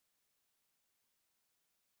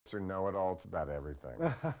Mr. Know-It-All. It's about everything.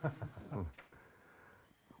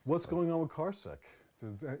 What's going on with Carsick?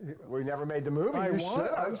 We never made the movie. I You should.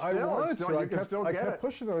 I wanted to. You can still I get kept it.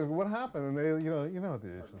 pushing them. What happened? And they, you know what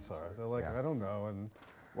the agents are. They're like, Yeah. I don't know. And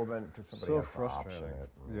Well, then, because somebody so has to option frustrating. it.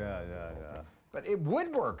 Yeah. But it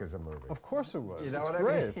would work as a movie. Of course it was. You know It's what I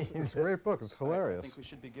great. mean? It's a great book. It's hilarious. I think we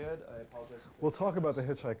should be good. I apologize. We'll talk about the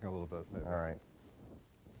hitchhiking a little bit. Maybe. All right.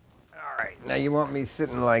 All right. Now you want me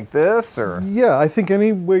sitting like this, or? Yeah, I think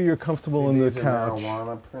anywhere you're comfortable in the These are couch.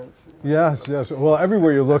 marijuana prints. Yes. Well,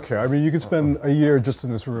 everywhere you look here. I mean, you could spend a year just in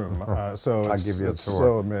this room. So I'll it's, give you a it's tour.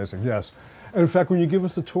 so amazing. Yes. And in fact, when you give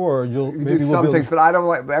us the tour, you'll We maybe do we'll some be able things, but I don't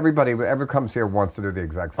like everybody. Whoever comes here wants to do the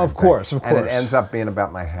exact same Of thing. course. And it ends up being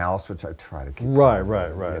about my house, which I try to keep. Right. you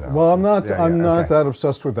know. Well, I'm not. Yeah, I'm yeah, not okay. that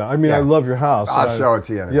obsessed with that. I mean, Yeah. I love your house. I'll show it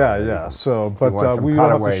to you. Anyway. Yeah. So, but want some we don't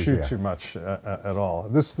have to cutaways, shoot yeah. too much at all.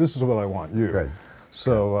 This is what I want. You. Good.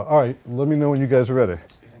 So, all right. Let me know when you guys are ready.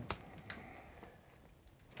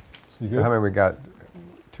 So you So good? how many we got?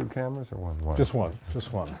 2 cameras or one? Just one.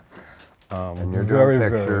 And you're very, doing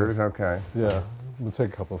very- pictures, okay. Yeah. We'll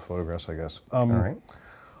take a couple of photographs, I guess. All right.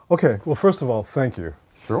 Okay. Well, first of all, thank you.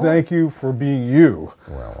 Sure. Thank you for being you.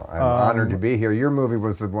 Well, I'm honored to be here. Your movie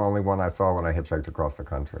was the only one I saw when I hitchhiked across the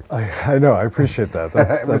country. I know. I appreciate that.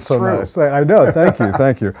 That's was so true. nice. I know. Thank you.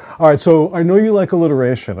 Thank you. All right. So I know you like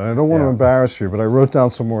alliteration, and I don't want to Yeah. embarrass you, but I wrote down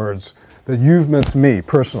some words that you've meant to me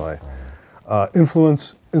personally: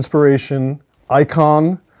 influence, inspiration,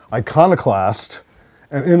 icon, iconoclast,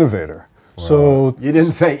 and innovator. So You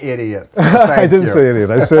didn't say idiot. So I thank didn't you. say idiot.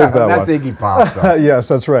 I saved that That's one. Iggy Pop, though. Yes,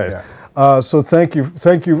 that's right. Yeah. So thank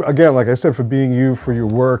you again, like I said, for being you, for your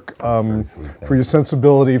work, for your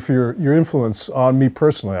sensibility, for your influence on me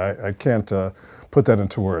personally. I can't put that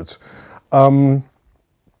into words. I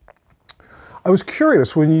was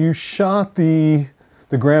curious when you shot the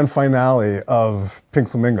grand finale of Pink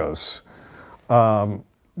Flamingos.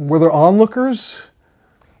 Were there onlookers?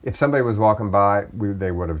 If somebody was walking by, they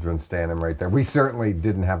would have been standing right there. We certainly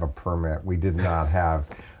didn't have a permit. We did not have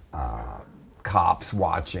cops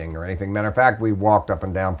watching or anything. Matter of fact, we walked up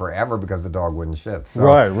and down forever because the dog wouldn't shit. So,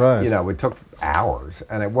 Right. You know, it took hours,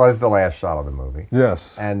 and it was the last shot of the movie.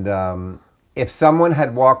 Yes. And if someone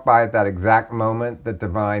had walked by at that exact moment that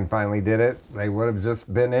Divine finally did it, they would have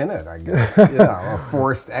just been in it, I guess. You know, a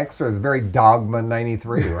forced extra. It's very Dogma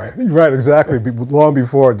 93, right? Right, exactly. Long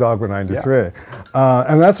before Dogma 93.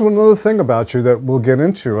 And that's another thing about you that we'll get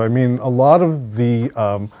into. I mean, a lot of the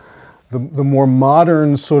more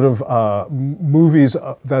modern sort of movies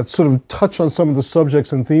that sort of touch on some of the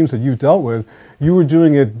subjects and themes that you've dealt with, you were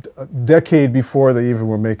doing it a decade before they even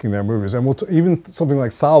were making their movies. And even something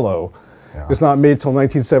like Salo is not made till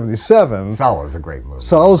 1977. Salo's a great movie.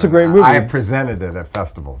 Salo's a great movie. I have presented it at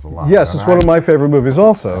festivals a lot. Yes, it's one of my favorite movies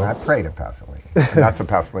also. I prayed at Pasolini. That's a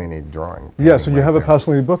Pasolini drawing. Yes, and you have a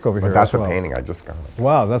Pasolini book over here But that's as well. a painting I just got.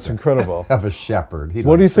 Wow, that's incredible. Of a shepherd.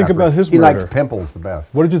 What do you think about his He murder? liked pimples the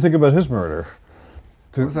best. What did you think about his murder?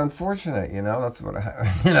 It was unfortunate, you know. That's what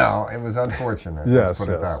you know. It was unfortunate. Yes, let's put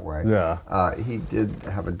it that way. Yeah. He did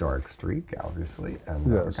have a dark streak, obviously, and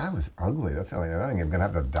the Yes. guy was ugly. That's the only thing. He was gonna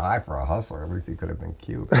have to die for a hustler. At least he could have been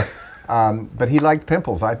cute. But he liked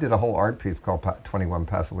pimples. I did a whole art piece called 21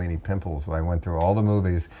 Pasolini Pimples, where I went through all the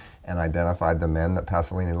movies and identified the men that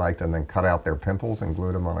Pasolini liked, and then cut out their pimples and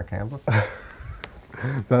glued them on a canvas.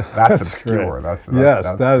 That's obscure. Great. That's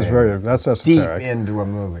That's esoteric. deep into a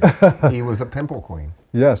movie. He was a pimple queen.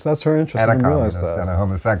 Yes, that's very interesting. And a I didn't realize communist, that. and a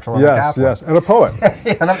homosexual, and a Yes, Catholic. yes, and a poet.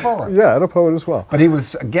 And a poet. Yeah, and a poet as well. But he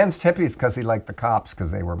was against hippies because he liked the cops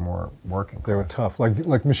because they were more working. They were tough, like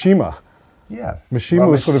Mishima. Yes. Mishima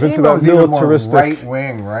was sort of into Mishima that was even more militaristic. right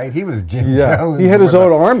wing, right? He was Jim Yeah, Jones. he had his with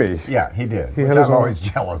own a- army. Yeah, he did. He Which had his I'm own- always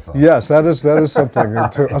jealous of. Yes, that is something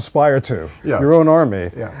to aspire to. Yeah. Your own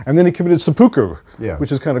army. Yeah. And then he committed seppuku, Yeah.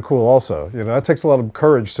 which is kind of cool also. You know, that takes a lot of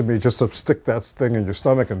courage to me just to stick that thing in your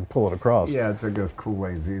stomach and pull it across. Yeah, it's because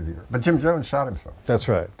Kool-Aid's easier. But Jim Jones shot himself. That's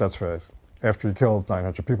right. That's right. After he killed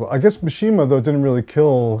 900 people. I guess Mishima, though, didn't really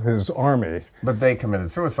kill his army. But they committed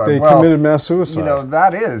suicide. They Well, committed mass suicide. You know,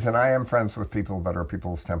 that is, and I am friends with people that are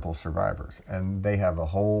People's Temple survivors. And they have a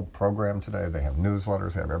whole program today. They have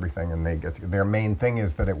newsletters, they have everything, and they get their main thing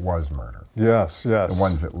is that it was murder. Yes, yes. The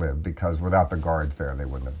ones that lived, because without the guards there, they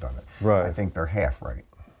wouldn't have done it. Right. I think they're half right.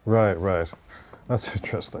 Right. That's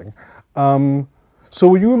interesting. So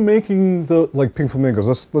when you were making the Pink Flamingos,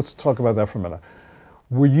 let's talk about that for a minute.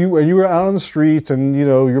 When you were out on the street and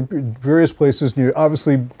your various places, and you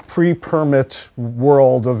obviously pre-permit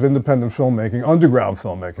world of independent filmmaking, underground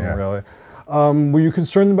filmmaking, Yeah. really. Were you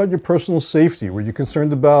concerned about your personal safety? Were you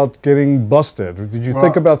concerned about getting busted? Or did you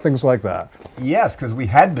think about things like that? Yes, because we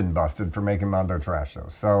had been busted for making Mondo trash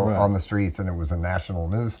shows. So Right. on the streets, and it was a national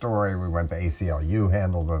news story. We went to ACLU,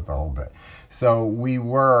 handled it the whole bit. So we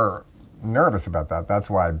were nervous about that. That's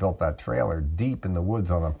why I built that trailer deep in the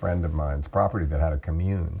woods on a friend of mine's property that had a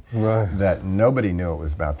commune. Right. That nobody knew it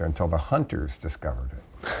was about there until the hunters discovered it.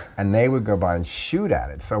 And they would go by and shoot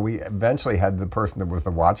at it. So we eventually had the person that was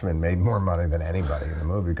the watchman made more money than anybody in the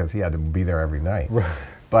movie because he had to be there every night. Right.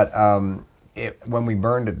 But when we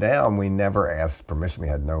burned it down, we never asked permission. We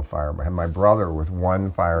had no fire. I had my brother with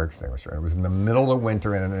one fire extinguisher. It was in the middle of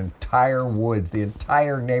winter in an entire woods. The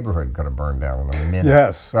entire neighborhood could have burned down in a minute.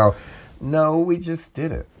 Yes. So, no, we just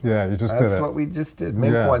did it. Yeah, you just did it. That's what we just did.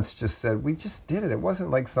 Mink once just said, we just did it. It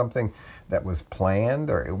wasn't like something that was planned,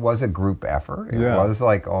 or it was a group effort. It was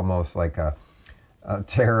like almost like a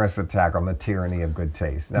terrorist attack on the tyranny of good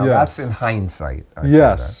taste. Now, that's in hindsight.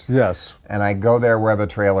 Yes, yes. And I go there where the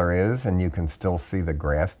trailer is, and you can still see the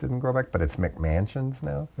grass didn't grow back, but it's McMansions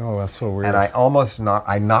now. Oh, that's so weird. And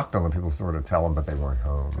I knocked on the people sort of tell them, but they weren't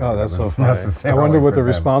home. Oh, that's so funny. I wonder what the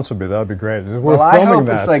response would be. That would be great. We're well, filming I hope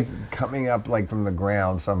that. it's like coming up like from the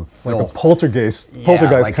ground, some like filth. a poltergeist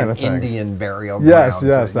like kind an of thing. Indian burial Yes,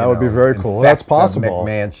 ground yes, to, that would be very cool. infect That's possible.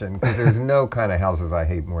 The McMansion, because there's no kind of houses I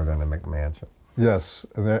hate more than a McMansion. Yes,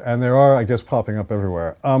 and there are, I guess, popping up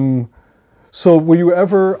everywhere. So were you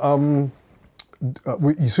ever,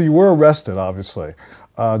 so you were arrested, obviously,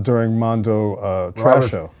 during Mondo Trash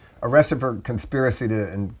Show. Arrested for conspiracy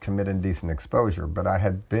to commit indecent exposure, but I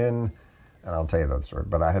had been, and I'll tell you that story,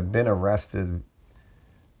 but I had been arrested.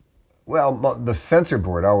 Well, the censor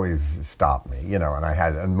board always stopped me, you know, and I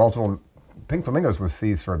had multiple. Pink Flamingos was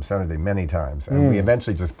seized for obscenity many times, and we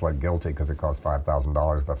eventually just pled guilty because it cost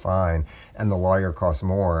 $5,000 the fine, and the lawyer cost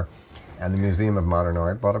more, and the Museum of Modern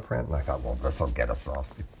Art bought a print, and I thought, well, this will get us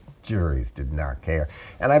off. The juries did not care.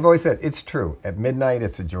 And I've always said, it's true. At midnight,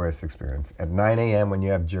 it's a joyous experience. At 9 a.m., when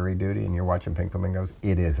you have jury duty and you're watching Pink Flamingos,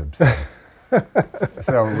 it is obscene.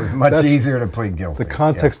 So it was much easier to plead guilty. The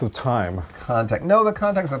context of time. The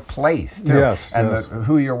context of place, too. Yes, and yes.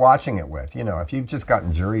 who you're watching it with. You know, if you've just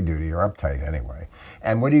gotten jury duty, you're uptight anyway.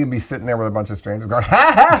 And what are you going to be sitting there with a bunch of strangers going,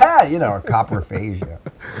 ha, ha, ha, you know, coprophagia.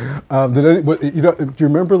 Do you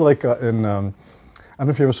remember, like, I don't know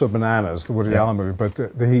if you ever saw Bananas, the Woody Allen movie, but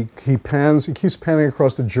he keeps panning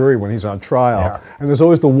across the jury when he's on trial, and there's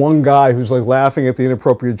always the one guy who's like laughing at the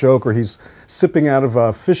inappropriate joke, or he's sipping out of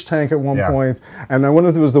a fish tank at one point, and I wonder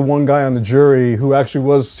if there was the one guy on the jury who actually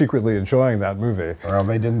was secretly enjoying that movie. Well,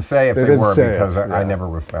 they didn't say if they were, because I never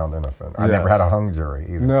was found innocent. I never had a hung jury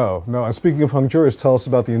either. No. And speaking of hung juries, tell us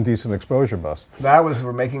about the indecent exposure bust.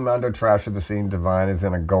 We're making Mondo Trash of the Scene. Divine is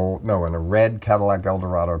in a red Cadillac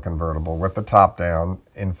Eldorado convertible with the top down,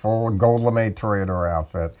 in full gold lame Toreador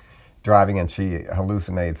outfit, driving, and she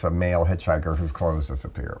hallucinates a male hitchhiker whose clothes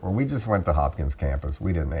disappear. Well, we just went to Hopkins campus.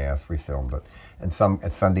 We didn't ask. We filmed it. And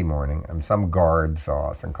it's Sunday morning, and some guard saw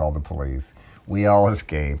us and called the police. We all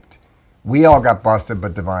escaped. We all got busted,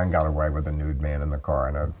 but Divine got away with a nude man in the car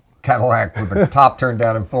and a Cadillac with the top turned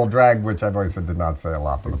down in full drag, which I've always said did not say a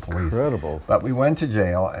lot for the police. Incredible. But we went to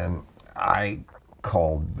jail, and I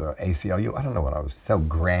called the ACLU. I don't know what I was so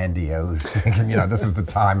grandiose thinking, you know, this was the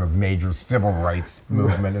time of major civil rights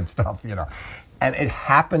movement and stuff, you know. And it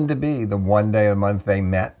happened to be the one day a month they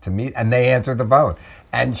met to meet, and they answered the phone.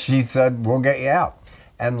 And she said, we'll get you out.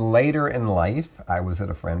 And later in life, I was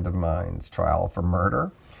at a friend of mine's trial for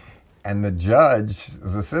murder, and the judge's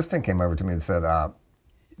assistant came over to me and said,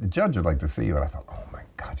 the judge would like to see you. And I thought, oh my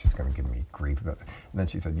God, she's going to give me grief. And then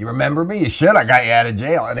she said, you remember me? You should. I got you out of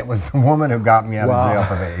jail. And it was the woman who got me out of jail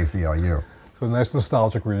for the ACLU. So a nice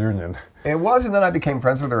nostalgic reunion. It was, and then I became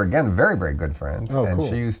friends with her again, very, very good friends. Oh, and cool.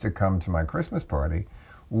 She used to come to my Christmas party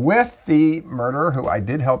with the murderer who I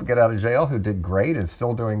did help get out of jail, who did great, is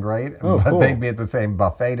still doing great. Oh, but cool. they'd be at the same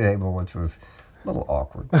buffet table, which was a little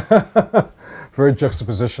awkward. Very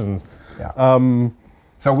juxtaposition. Yeah.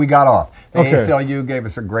 So we got off. The ACLU gave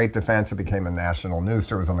us a great defense. It became a national news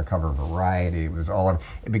story. It was on the cover of Variety.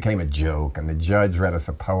 It became a joke. And the judge read us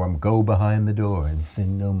a poem, "Go behind the door and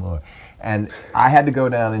sin no more." And I had to go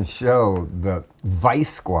down and show the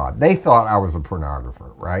Vice Squad. They thought I was a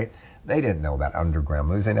pornographer, right? They didn't know about underground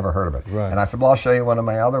movies. They never heard of it. Right. And I said, well, I'll show you one of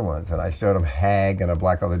my other ones. And I showed them Hag and a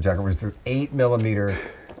black leather jacket, which is 8mm,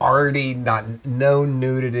 arty, no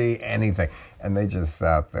nudity, anything. And they just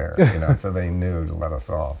sat there, you know, so they knew to let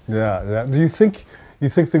us off. Yeah. Do you think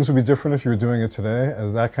things would be different if you were doing it today?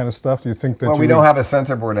 That kind of stuff? Do you think that? Well, we don't have a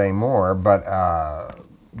censor board anymore, but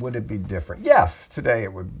would it be different? Yes, today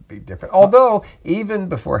it would be different. Although even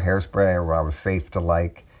before Hairspray, where I was safe to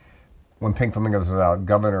like, when Pink Flamingos was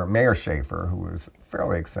out, Mayor Schaefer, who was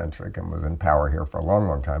fairly eccentric and was in power here for a long,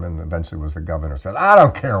 long time, and eventually was the governor, said, "I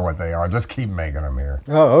don't care what they are, just keep making them here."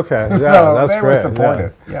 Oh, okay. Yeah, so that's they great. were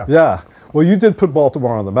supportive. Yeah. Yeah. Well, you did put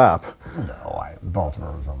Baltimore on the map. No,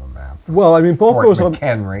 Baltimore was on the map. Well, I mean, Baltimore was on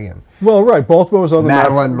McHenry and well, right. Baltimore was on the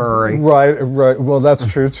Madeline map. Murray. Right, right. Well, that's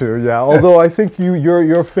true too. Yeah. Although I think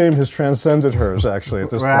your fame has transcended hers actually at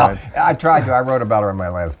this point. I tried to. I wrote about her in my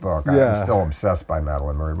last book. Yeah. I'm still obsessed by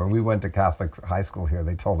Madeline Murray. When we went to Catholic high school here,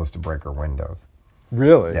 they told us to break her windows.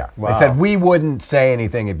 Really? Yeah. Wow. They said we wouldn't say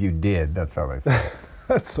anything if you did. That's how they said it.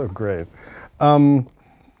 That's so great.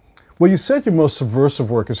 Well, you said your most subversive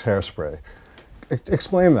work is Hairspray.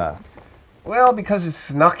 Explain that. Well, because it's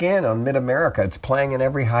snuck in on Mid-America. It's playing in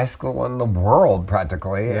every high school in the world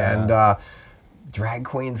practically, and drag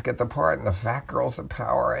queens get the part, and the fat girls have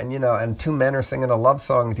power, and and two men are singing a love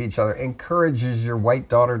song to each other. Encourages your white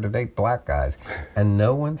daughter to date black guys, and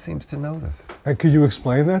no one seems to notice. And could you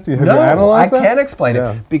explain that? Have you No, analyzed that? I can't explain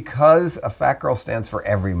it because a fat girl stands for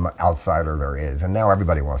every outsider there is, and now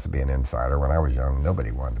everybody wants to be an insider. When I was young,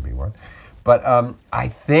 nobody wanted to be one. But I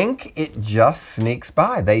think it just sneaks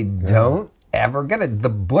by. They don't ever get it. The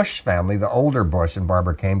Bush family, the older Bush and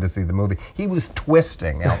Barbara came to see the movie. He was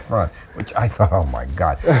twisting out front, which I thought, oh my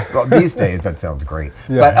God. Well, these days that sounds great.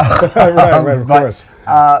 Yeah, but, right, of course.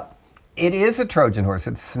 It is a Trojan horse.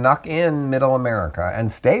 It snuck in Middle America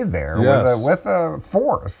and stayed there with a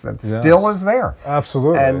force that still is there.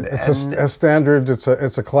 Absolutely. And it's a standard.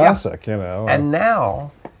 It's a classic. And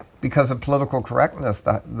now, because of political correctness,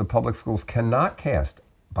 the public schools cannot cast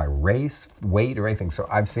by race, weight, or anything. So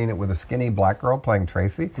I've seen it with a skinny black girl playing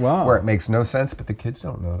Tracy, where it makes no sense, but the kids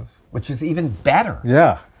don't notice, which is even better.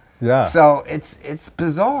 Yeah, yeah. So it's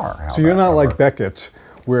bizarre. So you're not like Beckett,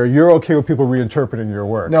 where you're okay with people reinterpreting your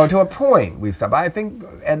work. No, to a point we've stopped. I think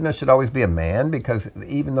Edna should always be a man, because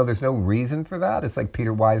even though there's no reason for that, it's like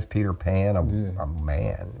Peter Wise, Peter Pan, a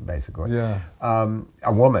man, basically. Yeah.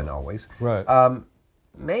 A woman always. Right.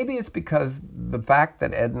 Maybe it's because the fact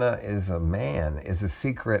that Edna is a man is a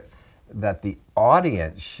secret that the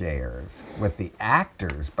audience shares with the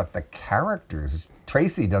actors, but the characters,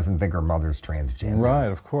 Tracy doesn't think her mother's transgender. Right,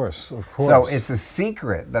 of course, of course. So it's a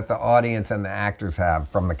secret that the audience and the actors have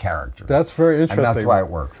from the characters. That's very interesting. And that's why it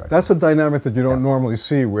works. That's a dynamic that you don't normally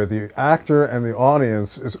see, where the actor and the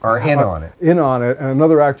audience are in on it. In on it, and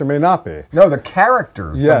another actor may not be. No, the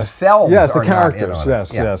characters themselves Yes, are the characters. Not in on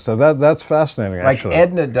it. Yes. So that's fascinating, actually. Like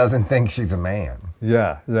Edna doesn't think she's a man.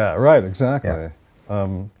 Yeah, right, exactly. Yeah.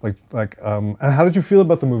 And how did you feel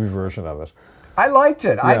about the movie version of it? I liked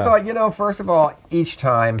it. I thought, first of all, each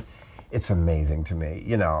time, it's amazing to me.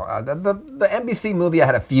 The NBC movie, I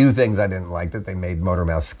had a few things I didn't like, that they made Motor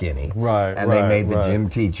Mouth skinny. Right, and they made the gym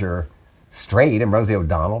teacher straight, and Rosie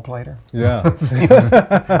O'Donnell played her. Yeah.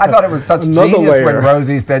 I thought it was such genius when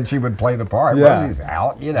Rosie said she would play the part. Yeah. Rosie's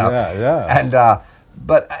out, Yeah. And,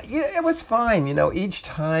 but it was fine, each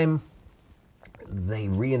time they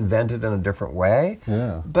reinvent it in a different way.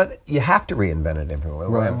 Yeah. But you have to reinvent it in a different way.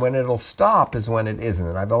 Right. And when it'll stop is when it isn't.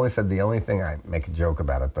 And I've always said the only thing, I make a joke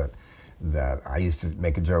about it, but that I used to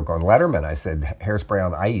make a joke on Letterman. I said Hairspray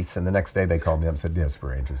on Ice, and the next day they called me up and said, yes,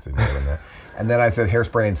 we're interested in doing that. And then I said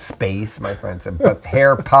Hairspray in Space. My friend said, but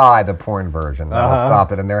Hair Pie, the porn version. That'll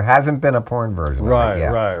stop it. And there hasn't been a porn version of it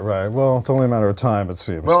yet. Right. Well, it's only a matter of time, it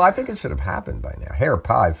seems. Well, I think it should have happened by now. Hair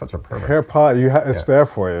Pie is such a perfect. Hair Pie, it's there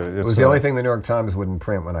for you. It was the only thing the New York Times wouldn't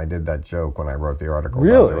print when I did that joke, when I wrote the article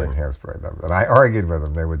Really? about doing Hairspray. And I argued with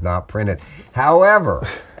them. They would not print it. However,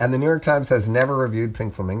 and the New York Times has never reviewed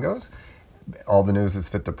Pink Flamingos. All the news is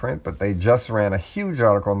fit to print, but they just ran a huge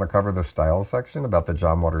article on the cover of the style section about the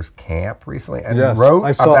John Waters camp recently, and wrote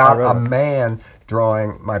about a man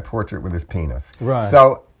drawing my portrait with his penis. Right.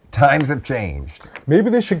 So times have changed. Maybe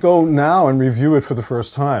they should go now and review it for the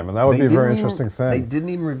first time, and that would be a very interesting thing. They didn't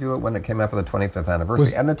even review it when it came out for the 25th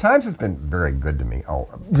anniversary, and the Times has been very good to me,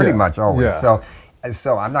 pretty much always. Yeah.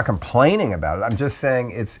 So I'm not complaining about it. I'm just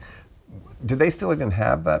saying it's. Do they still even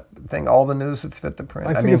have that thing? All the news that's fit to print.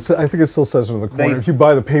 I think it still says it in the corner if you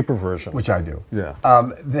buy the paper version, which I do. Yeah.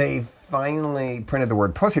 They finally printed the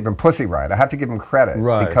word pussy from Pussy Riot. I have to give them credit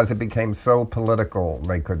because it became so political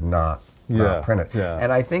they could not print it. Yeah.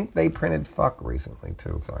 And I think they printed fuck recently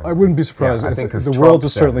too. Finally. I wouldn't be surprised. I think the world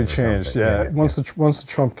has certainly changed. Yeah. Once the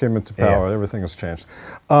Trump came into power, everything has changed.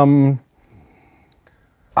 I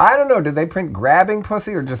don't know. Did they print grabbing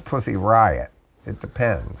pussy or just Pussy Riot? It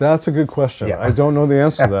depends. That's a good question. Yeah. I don't know the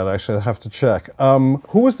answer to that. Actually, I have to check.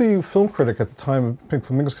 Who was the film critic at the time Pink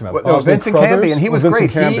Flamingos came out? Well, no, Vincent Canby, and he was great.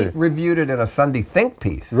 Canby. He reviewed it in a Sunday Think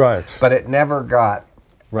piece. Right. But it never got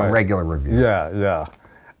a regular review. Yeah.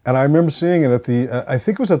 And I remember seeing it at the, I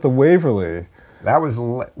think it was at the Waverly. That was,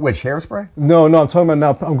 which, Hairspray? No, I'm talking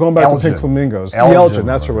about now, I'm going back to Pink Flamingos. Elgin,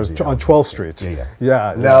 that's what it was, on 12th Street.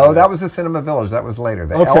 Yeah. No, that was the Cinema Village. That was later.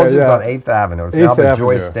 The Okay, Elgin's yeah. on 8th Avenue. It's 8th now the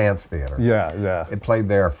Avenue. Joyce Dance Theater. Yeah. It played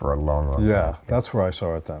there for a long time. Yeah, that's where I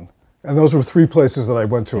saw it then. And those were three places that I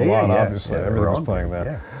went to a lot, obviously. Yeah, everything was playing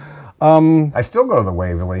there. Yeah. I still go to the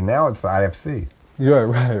Waverly. Now it's the IFC. Yeah,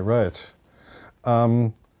 right.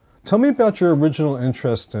 Tell me about your original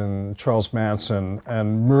interest in Charles Manson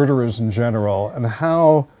and murderers in general, and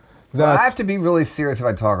how that... Well, I have to be really serious if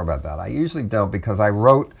I talk about that. I usually don't, because I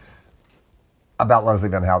wrote about Leslie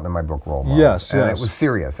Van Houten in my book Role Models. Yes. And it was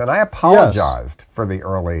serious. And I apologized for the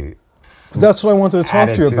early... That's what I wanted to talk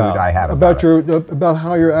to you about. I had about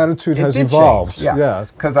how your attitude has evolved. Change, yeah.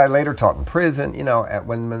 Because I later taught in prison. You know,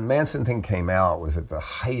 when the Manson thing came out, it was at the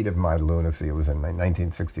height of my lunacy. It was in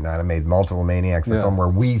 1969. I made Multiple Maniacs, a film where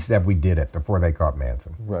we said we did it before they caught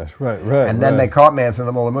Manson. Right. And then they caught Manson in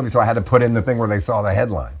the middle of the movie, so I had to put in the thing where they saw the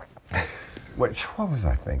headline. What was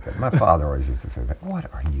I thinking? My father always used to say, "What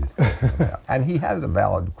are you thinking about?" And he has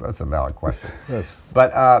that's a valid question. Yes.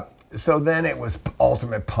 But so then it was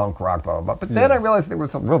ultimate punk rock, blah, blah, blah. But then I realized there were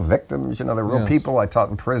some real victims, there were real people. I taught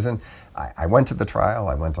in prison. I went to the trial.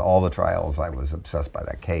 I went to all the trials. I was obsessed by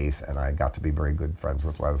that case, and I got to be very good friends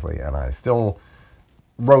with Leslie. And I still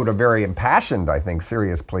wrote a very impassioned, I think,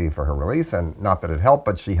 serious plea for her release. And not that it helped,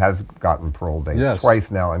 but she has gotten parole dates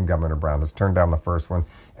twice now, and Governor Brown has turned down the first one,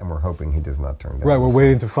 and we're hoping he does not turn down Right, we're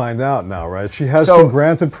waiting to find out now, right? She has been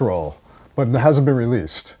granted parole, but it hasn't been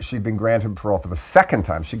released. She'd been granted parole for the second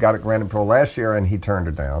time. She got it granted parole last year, and he turned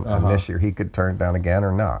her down. And this year, he could turn it down again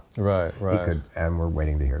or not. Right. He could, and we're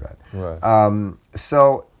waiting to hear that. Right.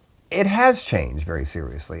 So it has changed very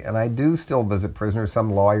seriously, and I do still visit prisoners. Some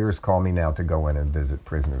lawyers call me now to go in and visit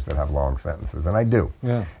prisoners that have long sentences, and I do.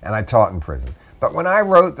 Yeah. And I taught in prison. But when I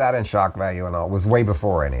wrote that in Shock Value and all, it was way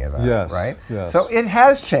before any of that, right? Yes. So it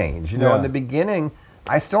has changed. In the beginning,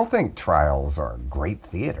 I still think trials are great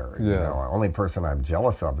theater. Yeah. The only person I'm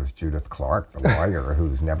jealous of is Judith Clark, the lawyer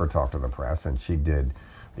who's never talked to the press, and she did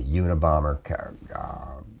the Unabomber,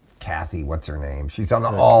 Kathy, what's her name? She's done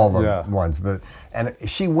all the ones. And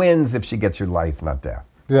she wins if she gets your life, not death.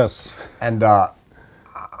 Yes. And I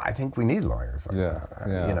think we need lawyers like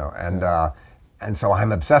that. And so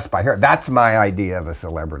I'm obsessed by her. That's my idea of a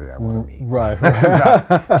celebrity I want to meet. Right.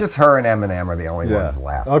 Just her and Eminem are the only ones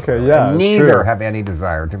left. Okay, yeah, and neither have any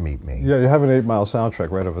desire to meet me. Yeah, you have an 8 Mile soundtrack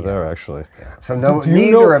right over there, actually. Yeah. So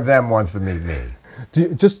neither of them wants to meet me.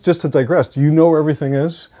 Just to digress, do you know where everything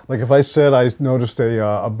is? Like if I said I noticed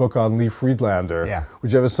a book on Lee Friedlander,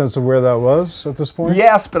 would you have a sense of where that was at this point?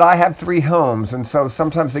 Yes, but I have 3 homes, and so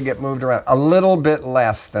sometimes they get moved around a little bit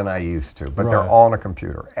less than I used to, but they're all on a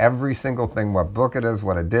computer. Every single thing, what book it is,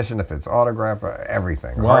 what edition, if it's autograph,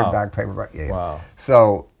 everything. Hardback, paperback, Wow.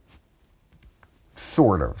 So,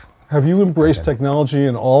 sort of. Have you embraced technology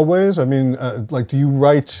in all ways? I mean, do you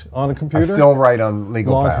write on a computer? I still write on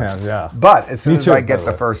legal longhand, But as soon as I get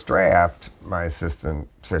the first draft, my assistant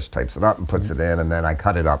Trish types it up and puts it in, and then I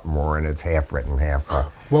cut it up more, and it's half written, half.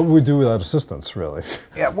 What would we do without assistants, really?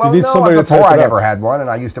 Yeah, well, you need somebody before I never had one, and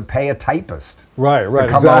I used to pay a typist. Right, to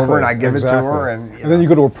come over, and I give it to her, and then you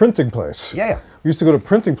go to a printing place. Yeah. We used to go to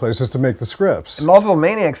printing places to make the scripts. In Multiple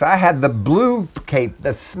Maniacs, I had the blue cape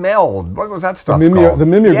that smelled. What was that stuff called? The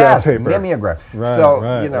mimeograph paper. Mimeograph. Right,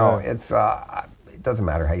 so, it's, it doesn't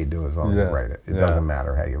matter how you do it as long as you write it. It doesn't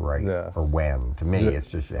matter how you write or when. To me, it's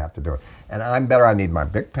just you have to do it. And I'm better. I need my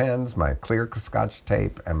Bic pens, my clear Scotch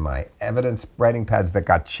tape, and my evidence writing pads that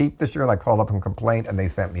got cheap this year, and I called up and complained, and they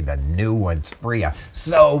sent me the new ones free.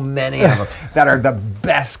 So many of them that are the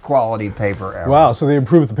best quality paper ever. Wow, so they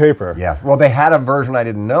improved the paper. Yeah. Well, they had a version I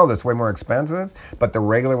didn't know that's way more expensive, but the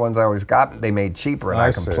regular ones I always got, they made cheaper, and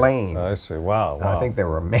I complained. I see. Wow. I think they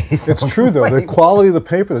were amazing. It's true, though. The quality of the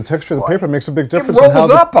paper, the texture of the paper makes a big difference. It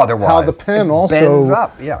rolls up otherwise. How the pen also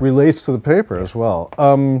relates to the paper as well.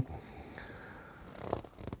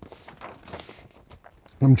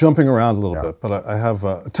 I'm jumping around a little bit, but I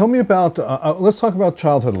have... tell me about... let's talk about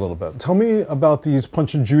childhood a little bit. Tell me about these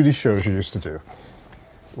Punch and Judy shows you used to do.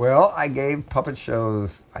 Well, I gave puppet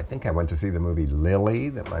shows. I think I went to see the movie Lily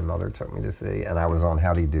that my mother took me to see, and I was on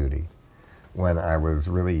Howdy Doody. When I was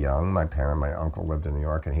really young, my uncle lived in New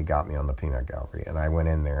York, and he got me on the Peanut Gallery, and I went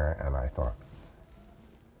in there, and I thought,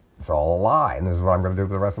 it's all a lie, and this is what I'm going to do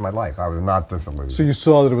for the rest of my life. I was not disillusioned. So you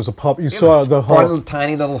saw that it was a puppet. You saw the whole one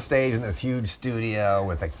tiny little stage in this huge studio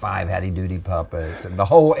with like 5 Hattie Doody puppets, and the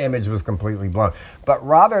whole image was completely blown. But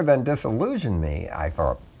rather than disillusion me, I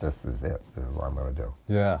thought, this is it. This is what I'm going to do.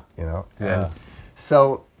 Yeah. And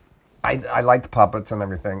so I liked puppets and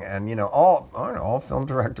everything, and you know, all film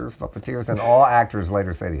directors, puppeteers, and all actors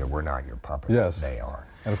later say to you, "We're not your puppets." Yes, they are.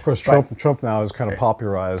 And of course, Trump now is kind of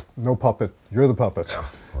popularized. No puppet, you're the puppet.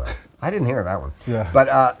 Well, I didn't hear that one. Yeah.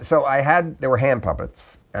 But so there were hand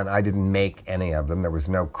puppets, and I didn't make any of them. There was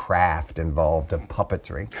no craft involved of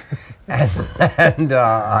puppetry, and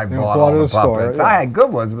I bought all the puppets. Yeah. I had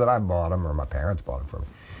good ones, but I bought them, or my parents bought them for me.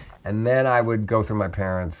 And then I would go through my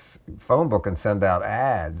parents' phone book and send out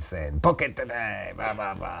ads saying, "Book it today," blah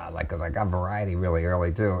blah blah. Like, because I got Variety really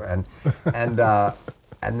early too, and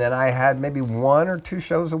then I had maybe 1 or 2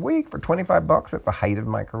 shows a week for $25 at the height of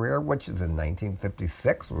my career, which is in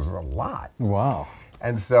 1956 was a lot. Wow.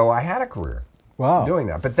 And so I had a career. Wow. Doing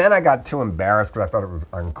that. But then I got too embarrassed because I thought it was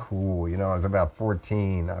uncool. You know, I was about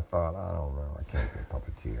 14. I thought, I don't know, I can't be a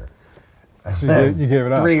puppeteer. So you gave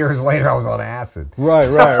it up. 3 years later, I was on acid. Right.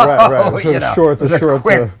 So that was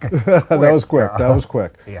quick. That was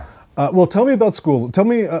quick. Yeah. Well, tell me about school. Tell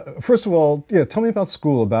me, first of all, tell me about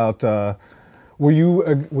school. About were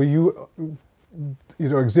you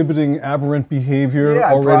exhibiting aberrant behavior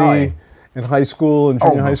already in high school and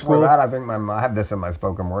junior high school? Before that, I think I have this in my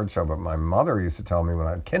spoken word show, but my mother used to tell me when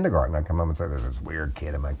I was kindergarten, I'd come home and say, "There's this weird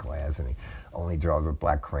kid in my class, and he only draws with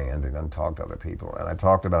black crayons. He doesn't talk to other people." And I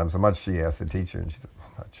talked about him so much, she asked the teacher, and she said, "Well,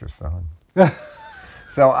 that's your son."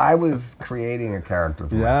 So I was creating a character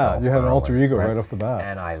for myself. Yeah, you had an alter ego right off the bat.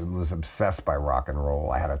 And I was obsessed by rock and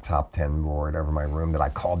roll. I had a top 10 board over my room that I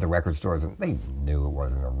called the record stores, and they knew it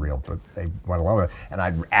wasn't a real, but they went along with it. And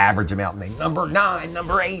I'd average them out, and they number 9,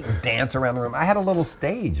 number 8, and dance around the room. I had a little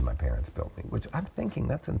stage my parents built me, which I'm thinking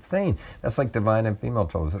that's insane. That's like Divine and Female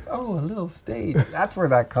told us, "Oh, a little stage." That's where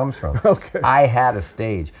that comes from. Okay. I had a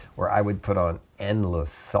stage where I would put on endless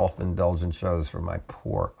self-indulgent shows for my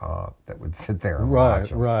poor aunt that would sit there and watch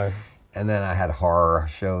them. Right. And then I had horror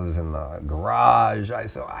shows in the garage.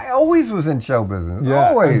 So I always was in show business. Yeah,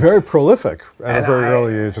 always. and very prolific at a very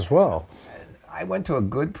early age as well. I went to a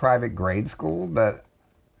good private grade school, but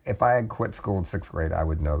if I had quit school in 6th grade, I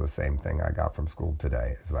would know the same thing I got from school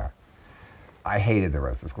today is that I hated the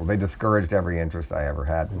rest of school. They discouraged every interest I ever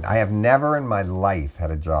had. I have never in my life had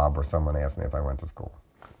a job where someone asked me if I went to school.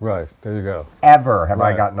 Right, there you go. Ever have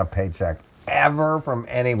I gotten a paycheck, ever from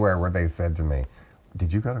anywhere where they said to me,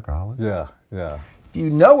 "Did you go to college?" If you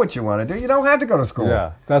know what you want to do, you don't have to go to school.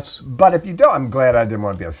 Yeah, But if you don't, I'm glad I didn't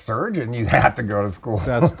want to be a surgeon. You have to go to school.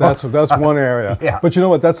 That's one area. Yeah. But you know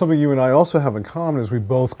what? That's something you and I also have in common is we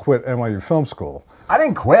both quit NYU Film School. I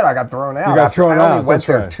didn't quit. I got thrown out. You got thrown out. I only went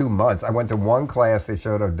there right. 2 months. I went to one class. They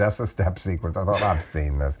showed Odessa step sequence. I thought, I've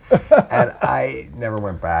seen this. And I never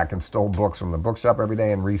went back and stole books from the bookshop every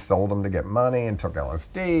day and resold them to get money and took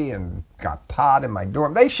LSD and got pot in my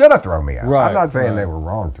dorm. They should have thrown me out. Right, I'm not saying they were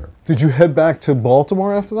wrong to. Did you head back to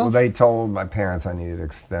Baltimore after that? Well, they told my parents I needed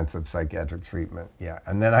extensive psychiatric treatment. Yeah.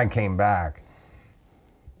 And then I came back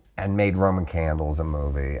and made Roman Candles a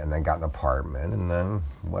movie and then got an apartment and then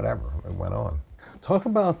whatever. It went on. Talk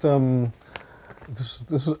about this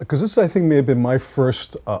because this I think may have been my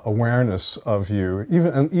first awareness of you,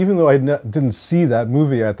 even though I didn't see that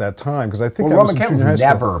movie at that time because I think I was in junior high school.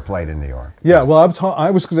 Never played in New York. Yeah, well, I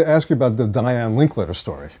was going to ask you about the Diane Linkletter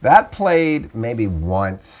story. That played maybe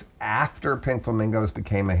once after Pink Flamingos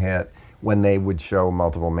became a hit when they would show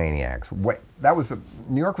Multiple Maniacs. New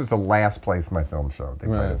York was the last place my film showed. They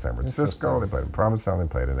played in San Francisco, they played in Provincetown, they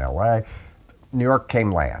played in LA. New York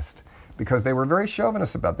came last. Because they were very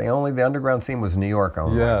chauvinist about it. The underground scene was New York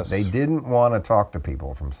only. Yes. They didn't want to talk to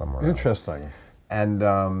people from somewhere Interesting. else. And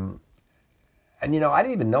I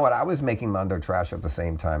didn't even know it. I was making Mondo Trash at the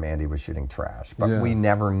same time Andy was shooting Trash. But we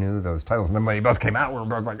never knew those titles. And then when they both came out, we were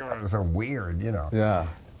both like, "Oh, it's so weird," Yeah.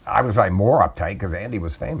 I was probably more uptight because Andy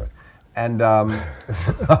was famous. And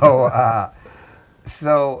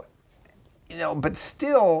but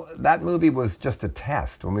still, that movie was just a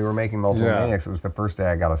test. When we were making Multiple Maniacs, it was the first day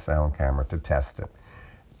I got a sound camera to test it.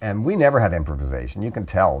 And we never had improvisation. You can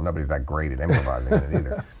tell nobody's that great at improvising it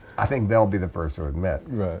either. I think they'll be the first to admit.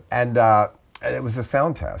 Right. And it was a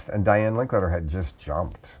sound test. And Diane Linkletter had just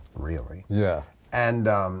jumped, really. Yeah. And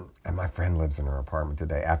my friend lives in her apartment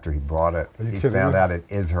today. After he bought it, he kidding found me? out it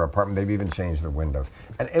is her apartment. They've even changed the windows.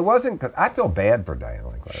 And it wasn't, cause I feel bad for Diane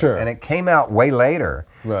Linkletter. Sure. And it came out way later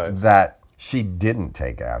that she didn't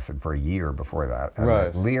take acid for a year before that. And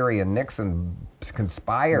Right. Leary and Nixon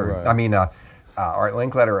conspired. Right. I mean, Art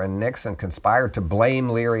Linkletter and Nixon conspired to blame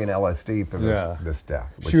Leary and LSD for this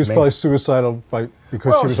death. She was probably suicidal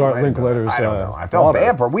because she was Art Linkletter's I don't know. I felt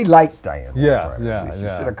bad for her. We liked Diane. Yeah. She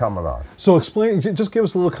should have come with us. So just give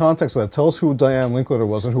us a little context of that. Tell us who Diane Linkletter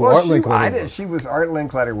was and who Art Linkletter was. Art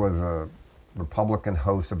Linkletter was a Republican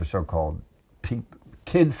host of a show called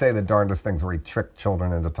kids say the darndest things where he tricked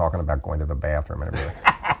children into talking about going to the bathroom and everything.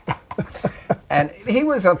 And he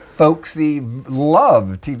was a folksy,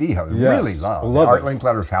 loved TV host, really loved. Art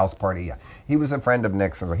Linkletter's house party. Yeah. He was a friend of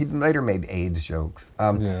Nixon. He later made AIDS jokes.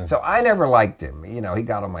 So I never liked him. You know, he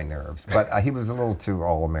got on my nerves. But he was a little too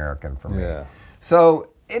all-American for me. Yeah. So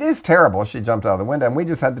it is terrible. She jumped out of the window, and we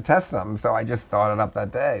just had to test something. So I just thought it up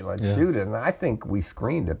that day. Let's shoot it. And I think we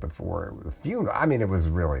screened it before the funeral. I mean, it was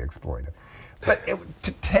really exploitive. But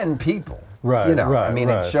to 10 people. Right, you know, right, I mean,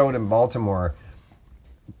 it showed in Baltimore,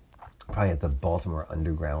 probably at the Baltimore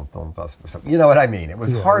Underground Film Festival or something. You know what I mean? It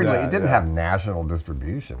was hardly, it didn't have national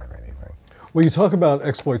distribution or anything. Well, you talk about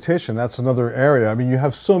exploitation. That's another area. I mean, you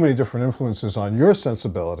have so many different influences on your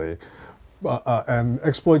sensibility. And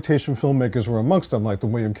exploitation filmmakers were amongst them, like the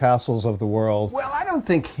William Castles of the world. Well, I don't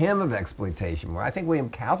think him of exploitation. I think William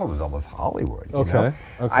Castle was almost Hollywood. You Okay. know?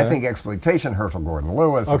 Okay. I think exploitation, Herschel Gordon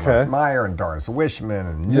Lewis, and Russ Meyer, and Doris Wishman,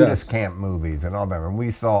 and nudist camp movies, and all them. And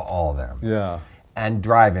we saw all them. Yeah. And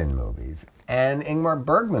drive-in movies. And Ingmar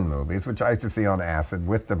Bergman movies, which I used to see on acid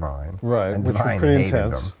with Divine. Right, and which Divine were pretty hated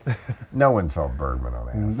intense. them. No one saw Bergman on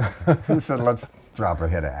acid. Who said, let's drop a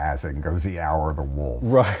hit of acid and go see Hour of the Wolf?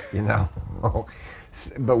 Right. You know?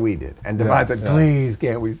 But we did. And Divine said, please,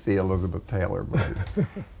 can't we see Elizabeth Taylor movies?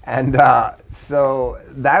 And so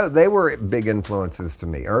they were big influences to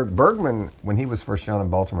me. Bergman, when he was first shown in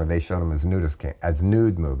Baltimore, they showed him as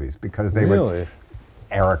nude movies because they would...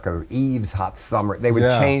 Erica, Eve's Hot Summer. They would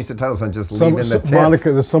change the titles and just leave in the tits.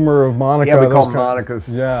 Monica, the Summer of Monica. Yeah, we call Monica's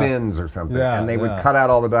Sins or something. And they would cut out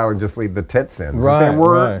all the dialogue and just leave the tits in.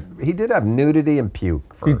 Right, He did have nudity and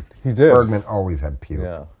puke first. He did. Bergman always had puke.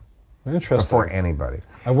 Yeah. Interesting. Before anybody.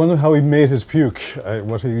 I wonder how he made his puke,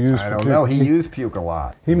 what he used for puke. I don't know. He used puke a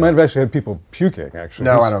lot. He might have actually had people puking, actually.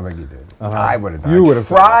 No, I don't think he did. I would have. You would have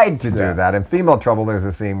tried to do that. In Female Trouble, there's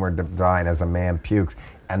a scene where Divine, as a man, pukes.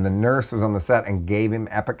 And the nurse was on the set and gave him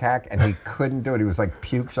Epicac, and he couldn't do it. He was like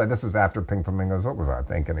puke shy. This was after Pink Flamingos. What was I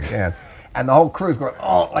thinking again? And the whole crew's going,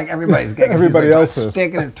 oh, like everybody's getting everybody else is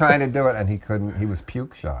sticking and trying to do it, and he couldn't. He was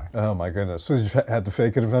puke shy. Oh my goodness! So you had to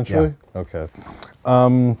fake it eventually. Yeah. Okay.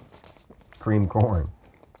 Cream corn.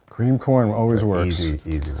 Cream corn always works. Easy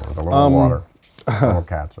one. A little water, a little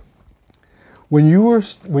ketchup. When you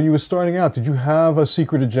were starting out, did you have a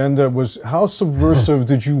secret agenda? How subversive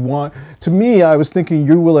did you want? To me, I was thinking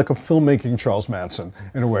you were like a filmmaking Charles Manson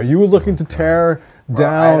in a way. You were looking to tear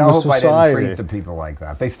down the society. I hope I didn't treat the people like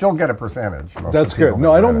that. They still get a percentage. That's good.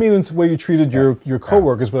 No, I don't mean in the way you treated your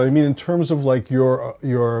coworkers, but I mean in terms of like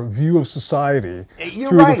your view of society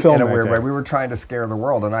through the filmmaking. In a weird way. We were trying to scare the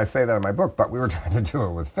world, and I say that in my book. But we were trying to do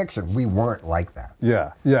it with fiction. We weren't like that.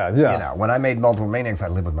 Yeah. You know, when I made Multiple Maniacs, I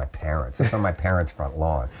lived with my parents. It's on my parents' front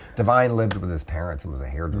lawn. Divine lived with his parents and was a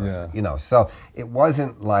hairdresser. You know, so it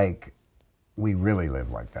wasn't like we really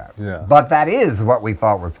lived like that. Yeah. But that is what we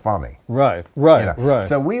thought was funny. Right. You know?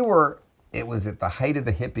 So it was at the height of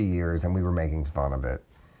the hippie years, and we were making fun of it.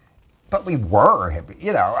 But we were hippie,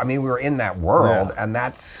 you know, I mean, we were in that world, and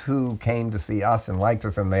that's who came to see us and liked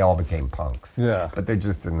us, and they all became punks. Yeah. But they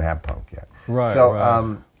just didn't have punk yet. Right.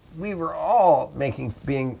 So we were all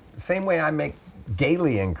being, same way I make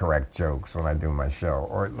gaily incorrect jokes when I do my show,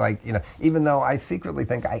 or like, you know, even though I secretly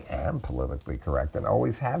think I am politically correct and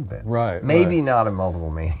always have been. Right. Maybe not in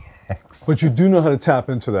Multiple Maniacs. But you do know how to tap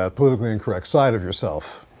into that politically incorrect side of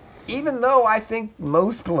yourself. Even though I think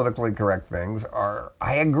most politically correct things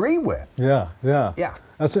I agree with. Yeah.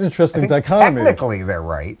 That's an interesting I think dichotomy. Technically, they're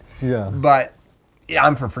right. Yeah. But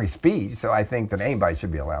I'm for free speech, so I think that anybody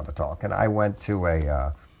should be allowed to talk. And I went to when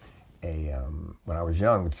I was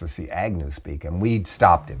young, to see Agnew speak, and we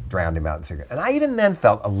stopped him, drowned him out in cigarette. And I even then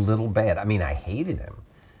felt a little bad. I mean, I hated him,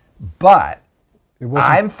 but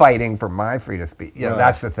I'm fighting for my freedom of speech. You know,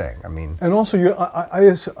 that's the thing. I mean, and also,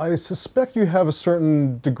 I suspect you have a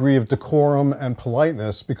certain degree of decorum and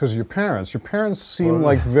politeness because of your parents. Your parents seem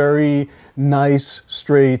like very nice,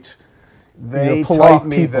 straight. They taught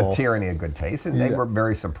me the tyranny of good taste, and they were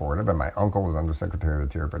very supportive. And my uncle was Undersecretary of the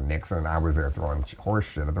Interior for Nixon, and I was there throwing horse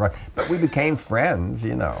shit at the right. But we became friends,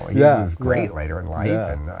 you know. He was great later in life,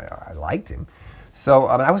 and I liked him. So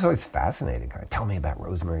I was always fascinated. Tell me about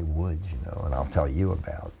Rosemary Woods, you know, and I'll tell you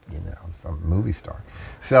about, you know, some movie star.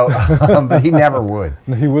 So, but he never would.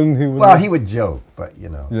 He wouldn't. Well, he would joke, but you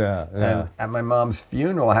know. Yeah. And at my mom's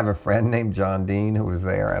funeral, I have a friend named John Dean who was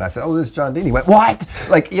there, and I said, "Oh, this is John Dean." He went, "What?"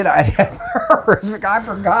 Like, you know, I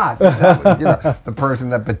forgot. That was, you know, the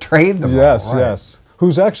person that betrayed them. Yes.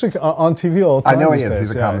 Who's actually on TV all the time. I know he is.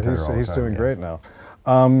 He's a commentator. He's doing great now.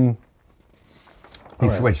 He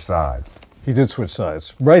switched sides. He did switch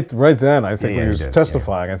sides. Right then, I think, Yeah, when he was he did,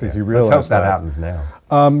 testifying, yeah. I think Yeah. he realized Let's hope that happens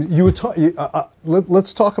now. You would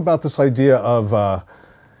let's talk about this idea of,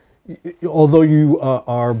 although you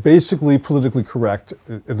are basically politically correct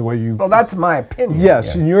in the way you... Well, that's my opinion.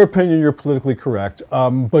 Yes, yeah. in your opinion, you're politically correct.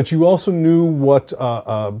 But you also knew what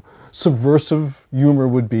subversive humor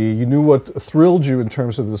would be. You knew what thrilled you in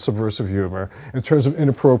terms of the subversive humor, in terms of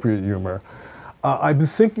inappropriate humor. I've been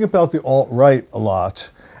thinking about the alt-right a lot,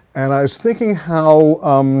 and I was thinking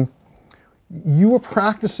how you were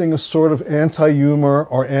practicing a sort of anti-humor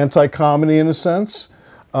or anti-comedy in a sense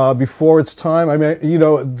before its time. I mean, you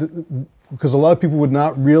know, because a lot of people would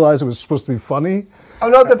not realize it was supposed to be funny. Oh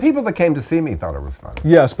no, the people that came to see me thought it was funny.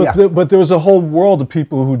 Yes, but Yeah. but there was a whole world of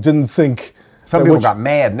people who didn't think. Some that people what got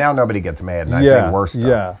mad. Now nobody gets mad, and I Yeah, say worse stuff.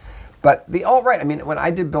 yeah. But the alt-right, I mean, when I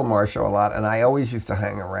did Bill Maher's show a lot, and I always used to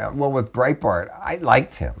hang around, well, with Breitbart, I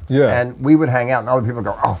liked him. Yeah. And we would hang out, and other people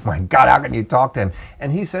go, oh my God, how can you talk to him?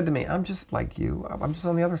 And he said to me, I'm just like you. I'm just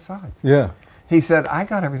on the other side. Yeah, He said, I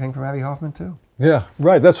got everything from Abby Hoffman, too. yeah,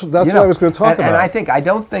 right. That's You what know, I was going to talk about. And I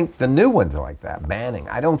don't think the new ones are like that, Banning.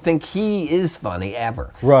 I don't think he is funny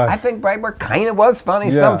ever. Right. I think Breitbart kind of was funny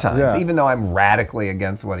Yeah, sometimes, yeah. even though I'm radically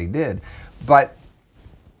against what he did. But,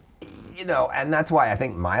 you know, and that's why I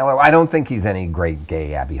think Milo, I don't think he's any great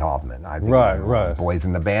gay Abby Hoffman. I think Right, he's right. Boys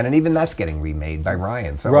in the Band, and even that's getting remade by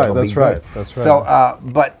Ryan. So Right, it'll that's be good. right, that's right. So,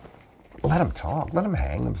 but let them talk. Let them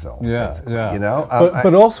hang themselves. Yeah, basically, yeah. You know?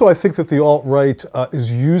 But also, I think that the alt-right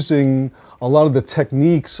is using a lot of the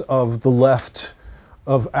techniques of the left,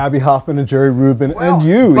 of Abby Hoffman and Jerry Rubin, and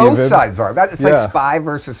you both even. sides are. It's Yeah. like Spy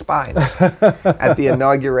versus Spy. At the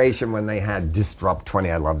inauguration when they had Disrupt 20,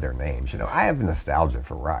 I love their names. You know, I have nostalgia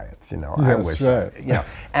for riots. You know, I Yes, wish. right. You know,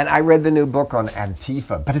 and I read the new book on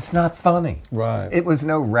Antifa, but it's not funny. Right. It was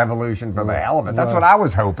no revolution for the hell of it. That's Right. what I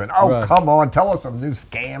was hoping. Oh, Right. come on, tell us some new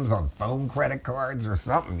scams on phone credit cards or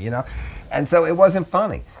something. You know, and so it wasn't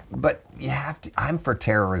funny. But you have to. I'm for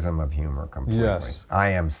terrorism of humor completely. Yes. I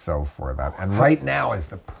am so for that. And right now is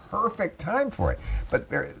the perfect time for it. But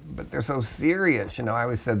they're so serious. You know, I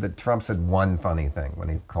always said that Trump said one funny thing when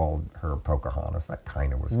he called her Pocahontas. That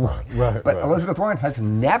kind of was funny. Right, but right. Elizabeth Warren has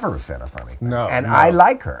never said a funny thing. No, And no. I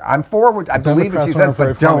like her. I'm forward. I believe what she Democrats aren't says,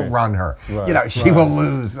 but very don't funny. run her. Right, You know, she right. will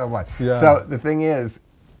lose so much. Yeah. So the thing is,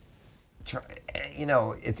 you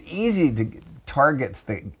know, it's easy to targets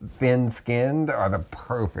the thin-skinned are the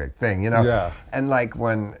perfect thing, you know. Yeah. And like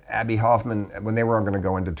when Abby Hoffman, when they were going to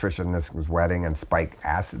go into Trisha Niska's wedding and spike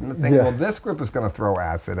acid in the thing, Yeah. well, this group is going to throw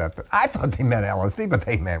acid at the. I thought they meant LSD, but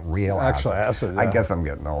they meant real Actual acid, I yeah. guess I'm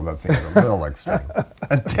getting old. That seems a little extreme.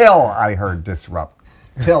 Until I heard Disrupt.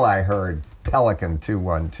 Till I heard Pelican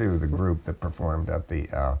 212, the group that performed at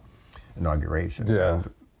the inauguration. Yeah. And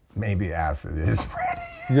maybe acid is ready.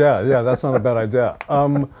 Yeah, that's not a bad idea.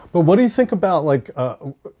 But what do you think about like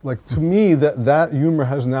to me that humor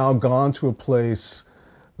has now gone to a place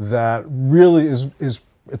that really is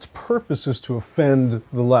its purpose is to offend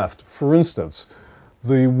the left. For instance,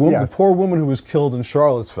 the Yes. poor woman who was killed in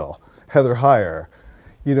Charlottesville, Heather Heyer.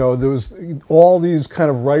 You know, there was all these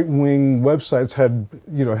kind of right-wing websites had,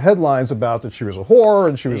 you know, headlines about that she was a whore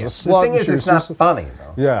and she was a slut. The thing and is, she it's was not funny,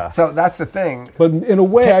 though. Yeah. So that's the thing. But in a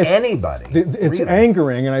way, To anybody, it's really.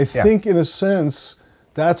 angering, and I think, in a sense,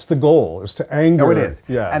 that's the goal: is to anger. No, it is.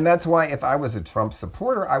 Yeah. And that's why if I was a Trump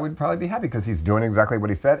supporter, I would probably be happy because he's doing exactly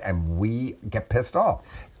what he said, and we get pissed off.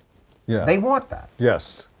 Yeah. They want that.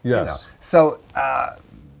 Yes. You know? Yes. So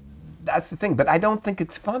that's the thing. But I don't think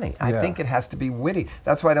it's funny. I Yeah. think it has to be witty.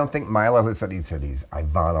 That's why I don't think Milo has said he's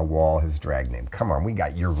Ivana Wall, his drag name. Come on, we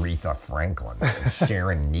got Aretha Franklin, and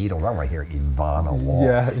Sharon Needles. I want to hear Ivana Wall.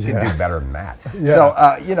 Yeah, You can yeah. do better than that. Yeah.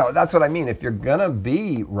 So, you know, that's what I mean. If you're going to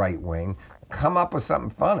be right-wing, come up with something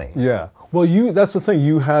funny. Yeah. Well, that's the thing.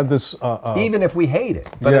 You had this. Even if we hate it,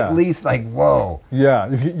 but Yeah. at least like, whoa.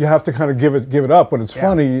 Yeah. If you have to kind of give it up when it's Yeah.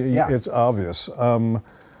 funny. Yeah. It's obvious.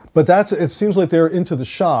 But it seems like they're into the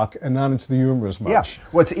shock and not into the humor as much. Yeah,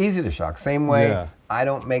 well, it's easy to shock. Same way Yeah. I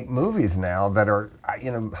don't make movies now that are,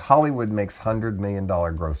 you know, Hollywood makes $100 million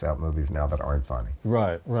gross out movies now that aren't funny.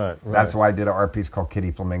 Right. That's why I did an art piece called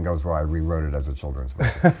Kitty Flamingos where I rewrote it as a children's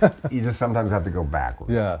movie. You just sometimes have to go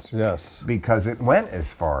backwards. Yes. Because it went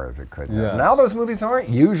as far as it could. Yes. Now those movies aren't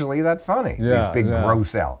usually that funny. Yeah, These big yeah.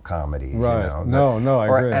 gross out comedies. Right. You know, No, I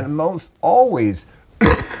agree. And most always,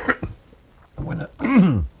 when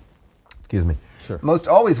excuse me. Sure. Most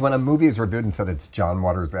always when a movie is reviewed and said it's John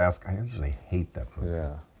Waters-esque, I usually hate that movie.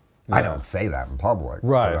 Yeah. I don't say that in public.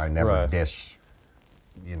 Right, But I never right. dish,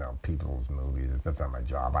 you know, people's movies. That's not my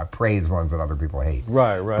job. I praise ones that other people hate.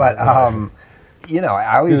 Right. But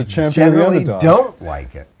I always generally don't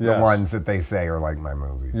like it. Yes. The ones that they say are like my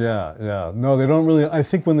movies. Yeah, yeah. No, they don't really. I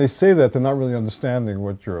think when they say that, they're not really understanding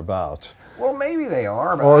what you're about. Well, maybe they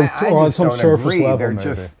are, but I just on some surface agree. Level, they're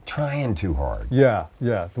just trying too hard. Yeah,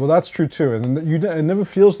 yeah. Well, that's true too, and it never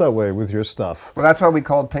feels that way with your stuff. Well, that's why we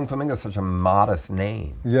called Pink Flamingo such a modest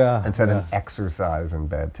name. Yeah. Instead of exercise and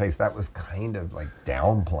bad taste, that was kind of like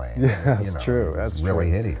downplaying. Yeah, that's true. That's really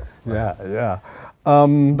hideous. Yeah, yeah.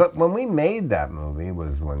 But when we made that movie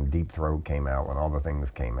was when Deep Throat came out, when all the things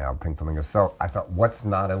came out, Pink Flamingo. So I thought, what's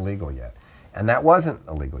not illegal yet? And that wasn't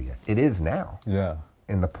illegal yet. It is now. Yeah.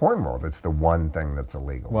 In the porn world, it's the one thing that's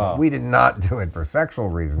illegal. Wow. We did not do it for sexual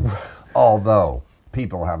reasons, although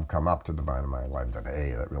people have come up to Divine in My Life and said,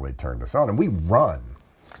 hey, that really turned us on. And we run.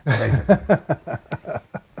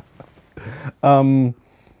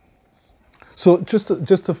 So just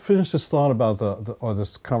to finish this thought about or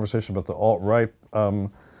this conversation about the alt-right,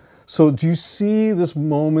 so do you see this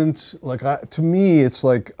moment, to me, it's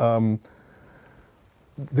like there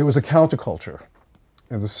was a counterculture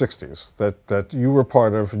in the 60s that you were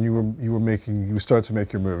part of, and you started to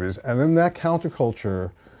make your movies, and then that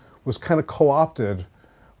counterculture was kind of co-opted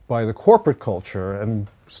by the corporate culture and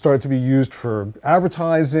started to be used for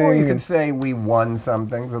advertising. Or you could say we won some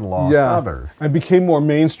things and lost others. And became more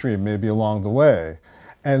mainstream maybe along the way.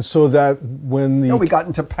 And so that when we got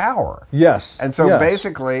into power. Yes. And so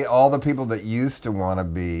basically all the people that used to want to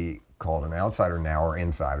be called an outsider now are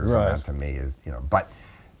insiders. Right. And that to me is,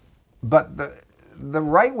 but the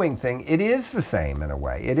right-wing thing, it is the same in a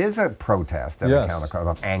way. It is a protest and a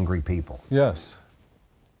counterculture of angry people. Yes.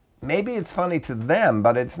 Maybe it's funny to them,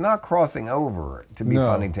 but it's not crossing over to be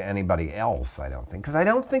funny to anybody else, I don't think. Because I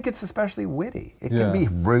don't think it's especially witty. It can be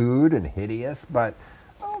rude and hideous, but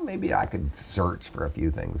maybe I could search for a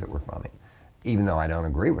few things that were funny, even though I don't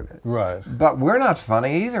agree with it. Right. But we're not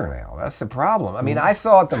funny either now. That's the problem. I mean, I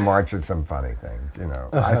saw at the March some funny things,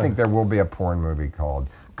 I think there will be a porn movie called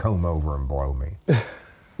Comb Over and Blow Me.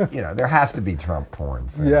 There has to be Trump porn.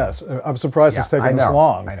 So. Yes. I'm surprised it's taken this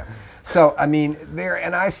long. I know. So, I mean,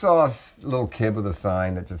 and I saw a little kid with a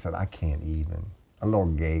sign that just said, I can't even. A little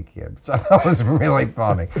gay kid, which I thought was really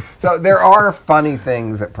funny. So there are funny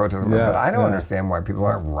things that protest, but I don't understand why people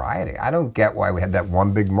aren't rioting. I don't get why we had that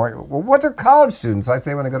one big march. Well, what are college students? I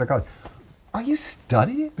say when I go to college, are you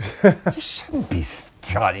studying? You shouldn't be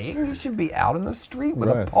studying. You should be out in the street with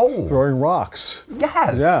a pole. Throwing rocks.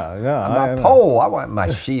 Yes. Yeah. A pole. I want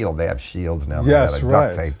my shield. They have shields now. Yes,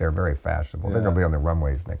 duct tape. They're very fashionable. They're going to be on the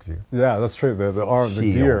runways next year. Yeah, that's true. The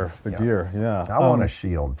gear. The gear, I want a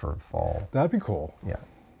shield for fall. That'd be cool. Yeah.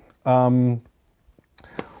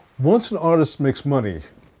 Once an artist makes money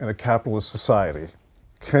in a capitalist society,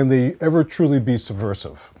 can they ever truly be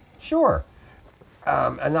subversive? Sure.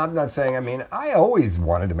 And I'm not saying, I always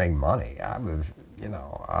wanted to make money. I was,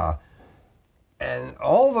 and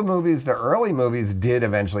all the movies, the early movies did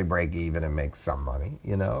eventually break even and make some money,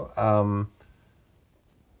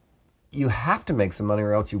 You have to make some money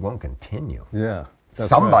or else you won't continue. Yeah.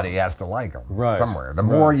 Somebody has to like them somewhere. The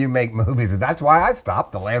more you make movies, and that's why I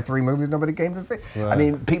stopped. The last 3 movies nobody came to see.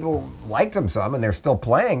 Right. People liked them some and they're still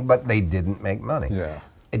playing, but they didn't make money. Yeah.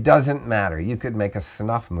 It doesn't matter. You could make a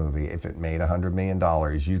snuff movie. If it made $100 million,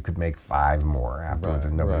 you could make 5 more afterwards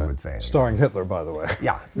and nobody would say anything. Starring Hitler, by the way.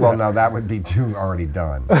 Yeah. Well, no, that would be too already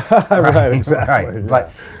done. Right, exactly. Right.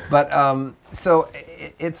 But so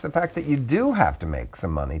it's the fact that you do have to make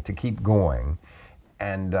some money to keep going.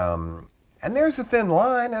 And there's a thin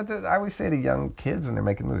line. I always say to young kids when they're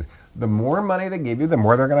making movies, the more money they give you, the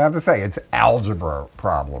more they're going to have to say. It's algebra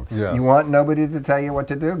problem. Yes. You want nobody to tell you what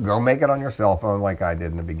to do? Go make it on your cell phone like I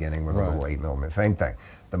did in the beginning with a little 8mm. Same thing.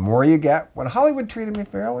 The more you get, when Hollywood treated me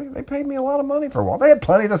fairly, they paid me a lot of money for a while. They had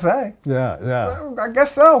plenty to say. Yeah. Well, I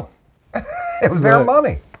guess so. It was their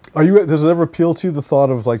money. Does it ever appeal to you, the thought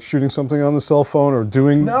of shooting something on the cell phone or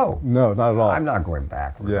doing? No, not at all. I'm not going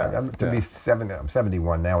backwards. Be 70, I'm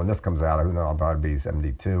 71 now. When this comes out, who knows? I'll probably be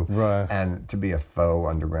 72. Right. And to be a faux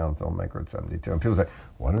underground filmmaker at 72, and people say,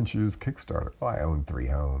 "Why don't you use Kickstarter?" Well, I own 3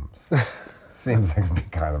 homes. Seems like it'd be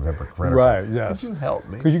kind of hypocritical. Right. Yes. Could you help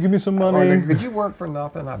me? Could you give me some money? Could you work for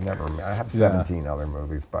nothing? I have 17 other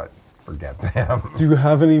movies, but. Forget them. Do you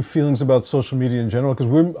have any feelings about social media in general?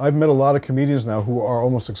 Because I've met a lot of comedians now who are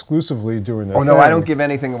almost exclusively doing that. Oh no, I don't give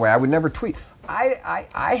anything away. I would never tweet.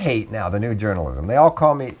 I hate now the new journalism. They all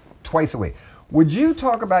call me twice a week. Would you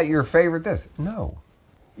talk about your favorite this? No.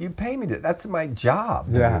 You pay me to. That's my job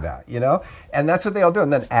to do that. And that's what they all do.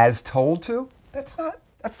 And then as told to, that's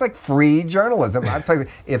like free journalism. I tell you,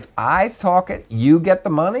 if I talk it, you get the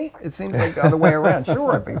money. It seems like the other way around.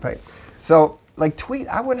 Sure, I'd be paid. So. like tweet,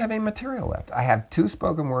 I wouldn't have any material left. I have 2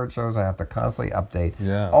 spoken word shows I have to constantly update.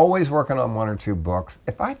 Yeah. Always working on 1 or 2 books.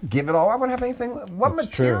 If I give it all, I wouldn't have anything. What That's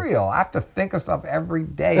material? true. I have to think of stuff every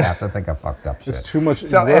day. I have to think of fucked up shit. It's too much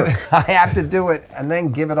So work. if I have to do it and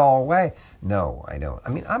then give it all away. No, I don't. I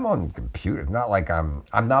mean, I'm on computers. Not like I'm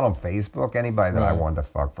not on Facebook. Anybody that I wanted to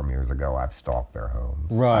fuck from years ago, I've stalked their homes.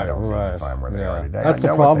 Right, I don't need right. to find where they are today. That's I the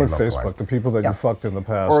know problem what with they look Facebook. like. The people that you fucked in the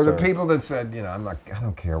past. Or the people that said, I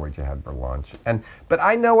don't care what you had for lunch. But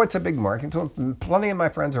I know it's a big marketing tool. Plenty of my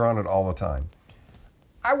friends are on it all the time.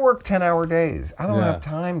 I work 10-hour days. I don't have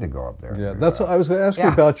time to go up there. Yeah, that's what I was going to ask you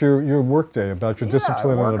about your work day, about your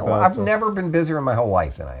discipline, I and work a lot. about. I've never been busier in my whole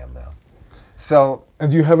life than I am now. So. And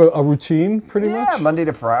do you have a routine, pretty much? Yeah, Monday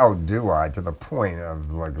to Friday. Oh, do I? To the point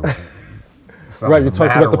of like. Right, you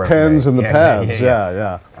talked about the pens and the pads.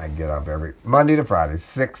 Yeah. I get up every Monday to Friday,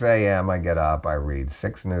 6 a.m. I get up. I read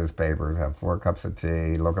 6 newspapers, have 4 cups of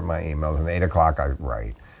tea, look at my emails, and 8 o'clock I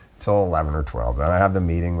write till 11 or 12. Then I have the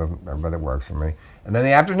meeting with everybody that works for me, and then in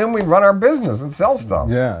the afternoon we run our business and sell stuff.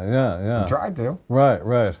 Yeah. We try to.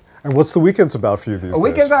 Right. And what's the weekends about for you these days?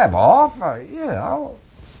 Weekends I have off.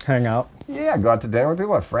 Hang out. Yeah, go out to dinner with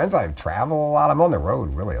people, have friends. I travel a lot. I'm on the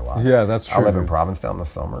road really a lot. Yeah, that's true. I live in Provincetown in the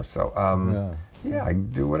summer, so yeah, I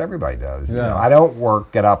do what everybody does. Yeah. I don't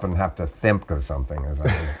work, get up, and have to think of something, as I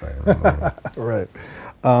would say. Right.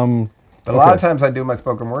 But a lot of times I do my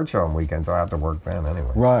spoken word show on weekends, so I have to work then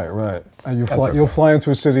anyway. Right. And you'll fly into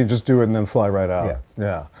a city, just do it, and then fly right out.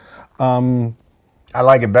 Yeah. Yeah. I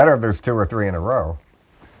like it better if there's 2 or 3 in a row.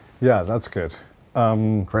 Yeah, that's good.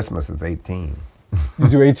 Christmas is 18. You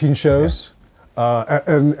do 18 shows?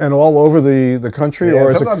 And all over the country? Yeah,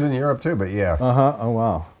 or sometimes in Europe too, but yeah. Oh,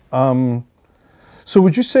 wow. So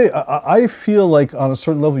would you say, I feel like on a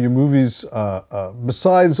certain level your movies,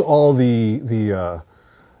 besides all the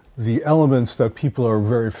elements that people are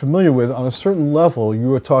very familiar with, on a certain level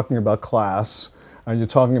you are talking about class and you're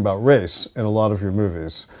talking about race in a lot of your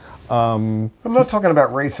movies. I'm not talking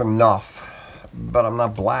about race enough, but I'm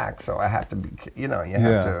not black, so I have to be, you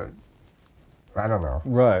have to, I don't know.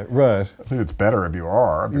 Right. I think it's better if you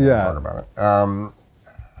are, if you talk about it.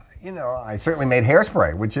 I certainly made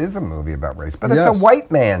Hairspray, which is a movie about race, but it's a white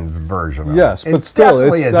man's version of it. Yes, but still,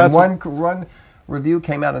 definitely is. And one review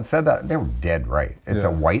came out and said that. They were dead right. It's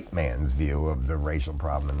a white man's view of the racial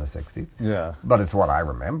problem in the 60s. Yeah. But it's what I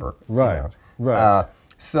remember. Right. Right.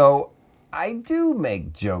 So I do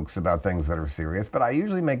make jokes about things that are serious, but I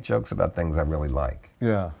usually make jokes about things I really like.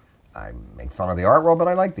 Yeah. I make fun of the art world, but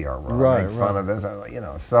I like the art world. Right, I make fun of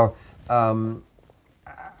this, So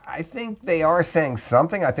I think they are saying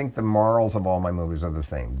something. I think the morals of all my movies are the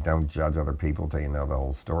same. Don't judge other people till you know the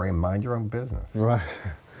whole story, and mind your own business. Right.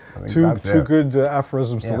 Two good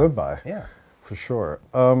aphorisms to live by. Yeah. For sure.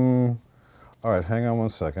 All right, hang on one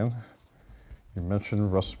second. You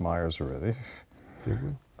mentioned Russ Myers already. Did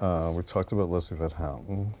we? We talked about Leslie Van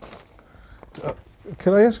Houten.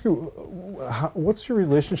 Can I ask you, what's your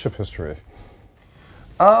relationship history?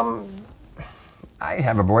 I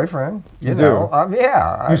have a boyfriend. You do? know.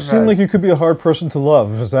 Yeah. You seem like you could be a hard person to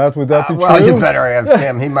love. Would that be true? Well, you better ask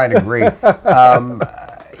him. He might agree.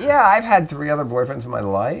 Yeah, I've had 3 other boyfriends in my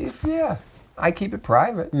life. Yeah. I keep it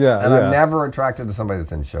private. Yeah. And I'm never attracted to somebody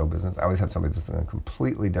that's in show business. I always have somebody that's in a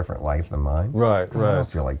completely different life than mine. Right. I don't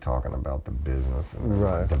feel like talking about the business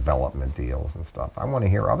and development deals and stuff. I want to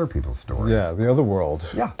hear other people's stories. Yeah, the other world.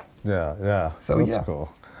 Yeah. Yeah. So that's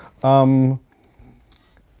cool.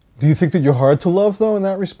 Do you think that you're hard to love, though, in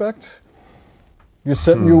that respect? You're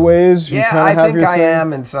set in your ways? You I have think your I thing?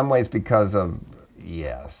 am in some ways because of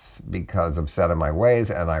set in my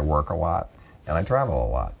ways, and I work a lot, and I travel a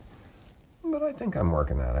lot. But I think I'm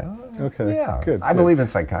working that out. Okay, Yeah. good. I believe in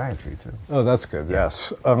psychiatry, too. Oh, that's good,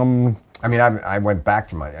 yes. I mean, I went back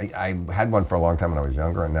to I had one for a long time when I was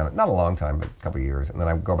younger, and then, not a long time, but a couple of years, and then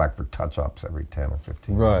I go back for touch-ups every 10 or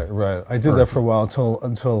 15 years. Right. I did that for a while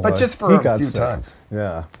until But just for he got few sick. times.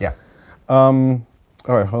 Yeah. Yeah. All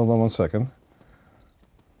right, hold on one second.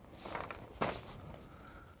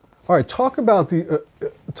 All right, talk about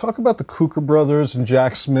the Cooker brothers and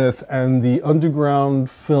Jack Smith and the underground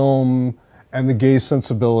film and the gay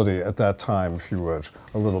sensibility at that time, if you would,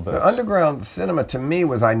 a little bit. The underground cinema, to me,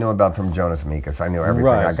 I knew about from Jonas Mekas. I knew everything.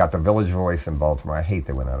 Right. I got the Village Voice in Baltimore. I hate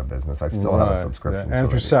they went out of business. I still have a subscription to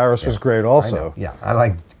Andrew it. Saris was great also. Yeah, I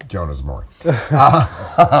like Jonas more.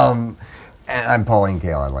 And Pauline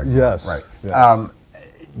Kael, I like. Yes. Right. Yes.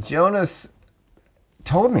 Jonas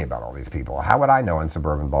told me about all these people. How would I know in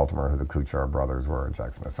suburban Baltimore who the Kuchar brothers were and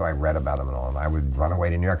Jack Smith? So I read about them and all, and I would run away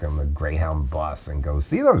to New York on the Greyhound bus and go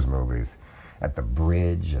see those movies at the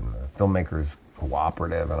Bridge and the Filmmakers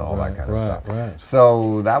cooperative and all that kind of stuff. Right.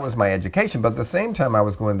 So that was my education. But at the same time, I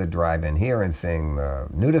was going to the drive-in here and seeing the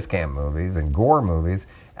nudist camp movies and gore movies.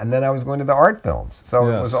 And then I was going to the art films. So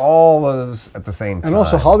it was all those at the same time. And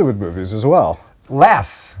also Hollywood movies as well.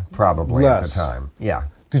 Less, probably, at the time. Yeah.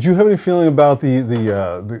 Did you have any feeling about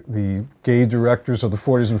the gay directors of the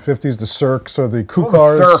 40s and 50s, the Cirques or the Kukars?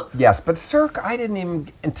 Well, Cirque, yes, but Cirque, I didn't even.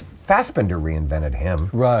 Fassbinder reinvented him.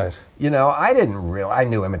 Right. You know, I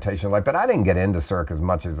knew Imitation Life, but I didn't get into Cirque as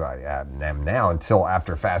much as I am now until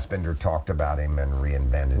after Fassbinder talked about him and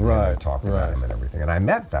reinvented him and talked about him and everything. And I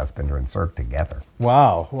met Fassbinder and Cirque together.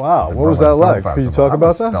 Wow. What was that like? Can you talk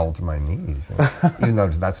about that? I fell to my knees, even though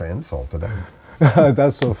that's an insult today.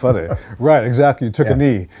 That's so funny. Right, exactly. You took a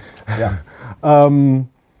knee. Yeah. I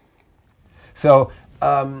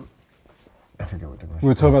forget what the question was. We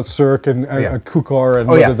were talking about Cirque and Kukar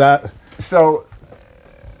and that. So,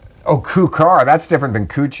 Kukar, that's different than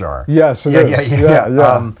Kuchar. Yes, it is.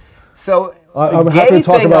 Yeah. So I'm happy to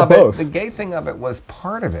talk about both. The gay thing of it was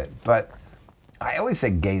part of it, but I always say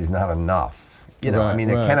gay's not enough. You know, I mean,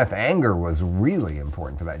 Kenneth Anger was really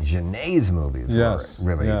important to that. Genet's movies were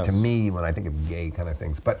really, to me, when I think of gay kind of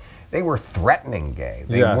things, but they were threatening gay.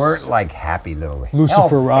 They weren't like happy little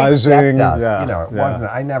Lucifer Rising. You know, it wasn't.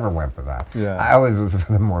 I never went for that. I always was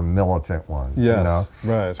for the more militant ones. Yes, you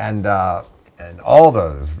know? right. And all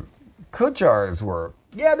those Kuchars were,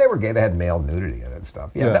 they were gay. They had male nudity in it and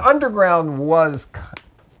stuff. The underground was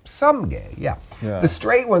some gay. The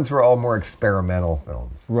straight ones were all more experimental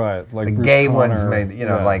films. Right, like the Bruce gay Conner, ones made,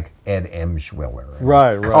 like Ed M. Schwiller.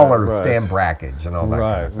 Color, Stan Brakhage, and all that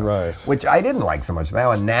kind of stuff. Right. Which I didn't like so much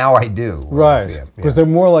now, and now I do. Right, because they're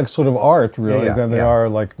more like sort of art, really, than they are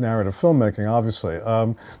like narrative filmmaking, obviously.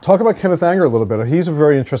 Talk about Kenneth Anger a little bit. He's a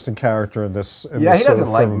very interesting character in this. He doesn't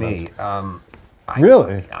like me.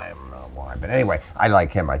 Really? I don't know why, but anyway, I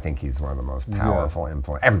like him. I think he's one of the most powerful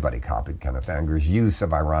influence. Everybody copied Kenneth Anger's use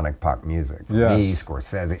of ironic pop music. Me,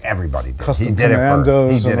 Scorsese, everybody did. Custom he did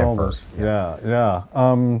Commandos it first. He did and all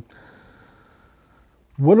it first.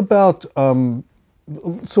 What about?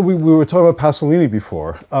 So we were talking about Pasolini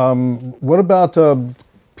before. What about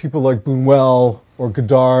people like Buñuel or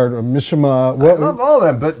Godard or Mishima? I love all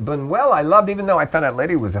of them, but Buñuel I loved, even though I found out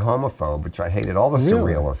later he was a homophobe, which I hated. All the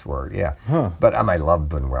surrealists were, But I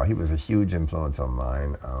loved Buñuel. He was a huge influence on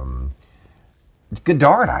mine.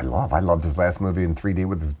 Godard I loved his last movie in 3D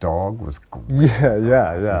with his dog. Was great.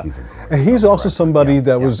 And he's also somebody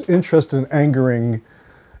that was interested in angering,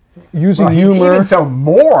 using humor. Even so,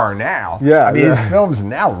 more now. I mean, his films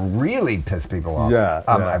now really piss people off.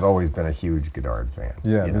 I've always been a huge Godard fan.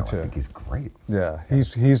 Me too. I think he's great.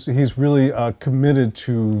 He's really committed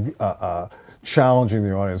to challenging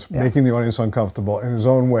the audience, making the audience uncomfortable in his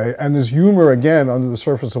own way. And there's humor, again, under the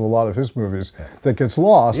surface of a lot of his movies that gets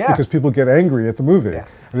lost because people get angry at the movie and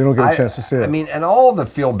they don't get a chance to see it. I mean, and all the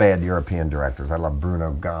feel-bad European directors. I love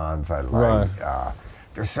Bruno Ganz. I like...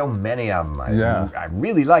 There's so many of them I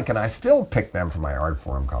really like, and I still pick them for my art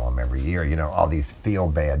forum column every year. You know, all these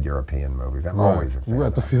feel-bad European movies. I'm always a fan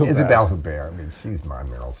of them. Isabelle Huppert, I mean, she's my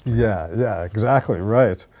Meryl Streep. Yeah, exactly,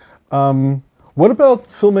 right. What about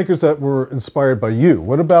filmmakers that were inspired by you?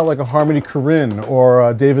 What about like a Harmony Korine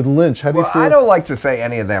or David Lynch? How do you feel? I don't like to say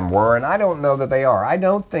any of them were, and I don't know that they are. I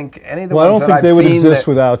don't think any of the ones that I've seen... Well, I don't think they would exist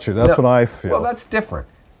without you. That's what I feel. Well, that's different.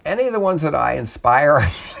 Any of the ones that I inspire,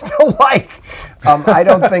 I don't like. I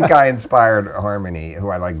don't think I inspired Harmony, who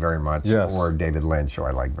I like very much, or David Lynch, who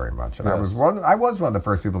I like very much. And I was one of the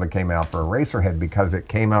first people that came out for Eraserhead because it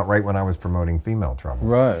came out right when I was promoting Female Trouble.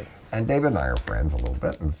 Right. And David and I are friends a little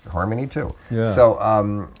bit, and Harmony too. So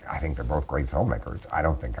I think they're both great filmmakers. I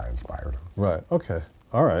don't think I inspired them. Right. Okay.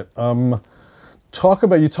 All right.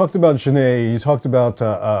 You talked about Genet, you talked about,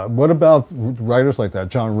 what about writers like that,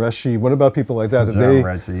 John Reschi, what about people like that?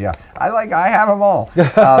 Reschi, I have them all.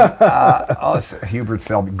 Hubert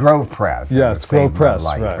Selby, Grove Press. Yes, Grove Press,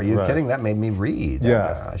 right. Are you kidding? That made me read.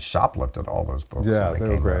 I shoplifted all those books. Yeah, they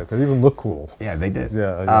were great. They even look cool. Yeah, they did.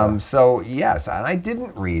 So, yes, and I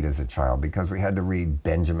didn't read as a child because we had to read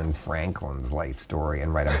Benjamin Franklin's life story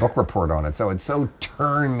and write a book report on it. So it so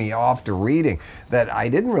turned me off to reading that I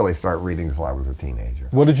didn't really start reading until I was a teenager.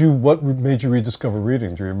 What made you rediscover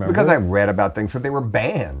reading? Do you remember? Because I read about things, but they were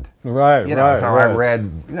banned. Right, I read,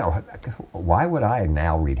 why would I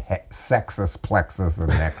now read Sexus, Plexus, and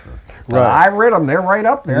Nexus? But I read them. They're right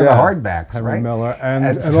up there, the hardbacks, Henry Miller.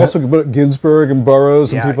 And also Ginsberg and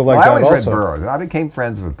Burroughs and people like that also. I always read Burroughs. I became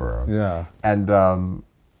friends with Burroughs. Yeah. And,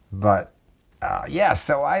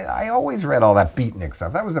 so I always read all that beatnik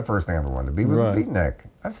stuff. That was the first thing I ever wanted to be, was a beatnik.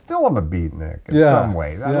 I still am a beatnik in some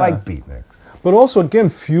ways. I like beatniks. But also, again,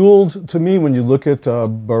 fueled to me when you look at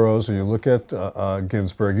Burroughs and you look at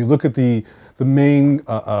Ginsberg, you look at the main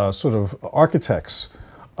sort of architects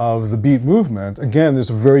of the beat movement. Again, there's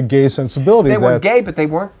a very gay sensibility. They were gay, but they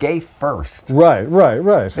weren't gay first. Right.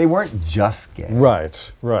 They weren't just gay.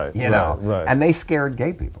 Right. You know, and they scared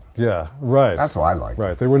gay people. Yeah, right. That's what I like.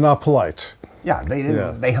 Right. They were not polite. Yeah, they didn't.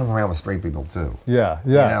 Yeah. They hung around with straight people too. Yeah.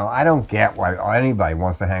 You know, I don't get why anybody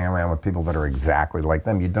wants to hang around with people that are exactly like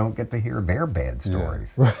them. You don't get to hear their bad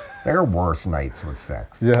stories. Yeah. Their worst nights with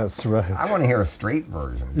sex. Yes, right. I want to hear a straight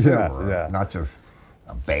version too, not just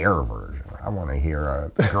a bear version. I want to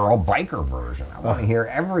hear a girl biker version. I want to hear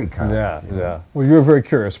every kind. Yeah. Well, you're a very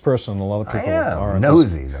curious person. A lot of people are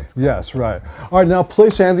nosy. Yes, right. All right, now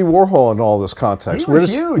place Andy Warhol in all this context. He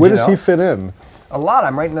was huge. Where does he fit in? A lot.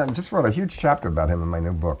 I'm writing. Just wrote a huge chapter about him in my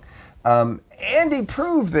new book. Andy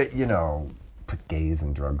proved that put gays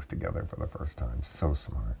and drugs together for the first time. So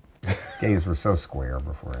smart. Gays were so square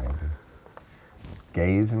before Andy.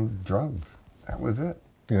 Gays and drugs. That was it.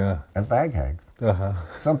 Yeah. And fag hags.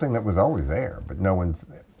 Something that was always there, but no one's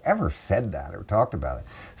ever said that or talked about it.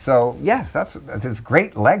 So yes, that's his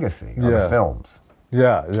great legacy of the films.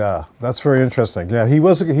 Yeah. That's very interesting. Yeah, he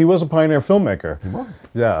was a pioneer filmmaker. He was.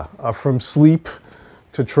 Yeah, from Sleep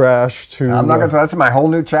to Trash to. I'm not going to. That's my whole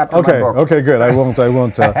new chapter. Okay. In my book. Okay. Good. I won't.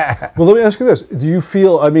 Well, let me ask you this: do you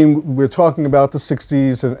feel? I mean, we're talking about the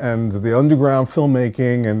 '60s and the underground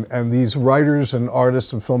filmmaking and these writers and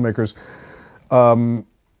artists and filmmakers.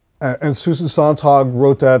 And Susan Sontag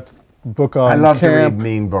wrote that book on I love camp. to read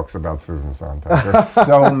mean books about Susan Sontag. There's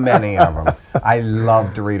so many of them. I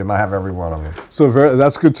love to read them. I have every one of them. So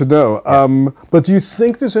that's good to know. But do you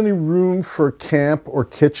think there's any room for camp or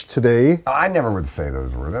kitsch today? I never would say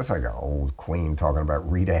those words. That's like an old queen talking about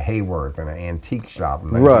Rita Hayworth in an antique shop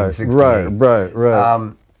in 1968.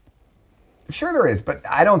 Right. Sure there is, but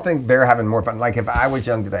I don't think they're having more fun. Like if I was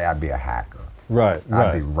young today, I'd be a hacker. Right.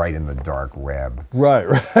 I'd be right in the dark web. Right.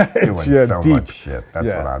 Doing so deep. much shit. That's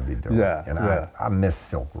what I'd be doing. And I miss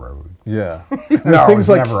Silk Road. Yeah. No, things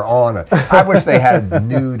I was never on it. I wish they had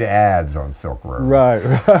nude ads on Silk Road. Right.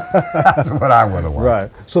 That's what I would have wanted.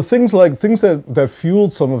 Right. So things that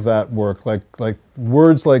fueled some of that work, like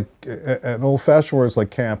words like an old-fashioned words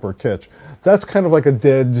like camp or kitsch. That's kind of like a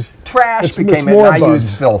dead. Trash became it. I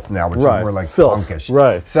use filth now, which is more like punkish.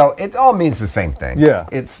 Right. So it all means the same thing. Yeah.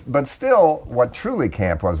 But still, what truly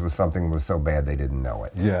camp was something that was so bad they didn't know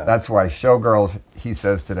it. Yeah. That's why Showgirls, he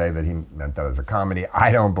says today that he meant that as a comedy.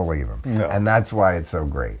 I don't believe him. No. And that's why it's so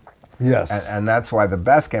great. Yes. And that's why the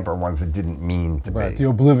best camp are ones that didn't mean to be. The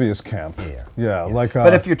oblivious camp. Yeah. Like.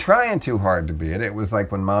 But if you're trying too hard to be it was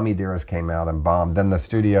like when Mommy Dearest came out and bombed. Then the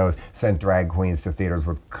studios sent drag queens to theaters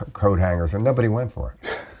with coat hangers, and nobody went for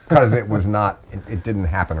it because it was not. It didn't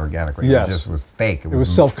happen organically. Yes. It just was fake. It was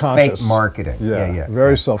self-conscious. Fake marketing. Yeah.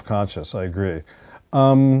 Very self-conscious. I agree.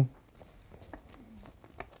 Tell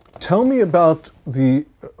me about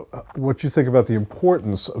what you think about the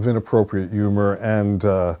importance of inappropriate humor and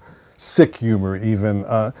sick humor, even.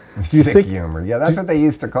 Do you think humor? Yeah, that's what they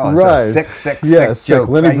used to call it. Right. Sick joke.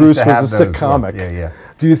 Lenny Bruce was a sick comic. Yeah.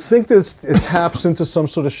 Do you think that it taps into some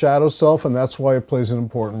sort of shadow self, and that's why it plays an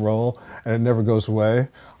important role, and it never goes away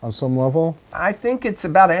on some level? I think it's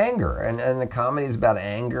about anger, and the comedy is about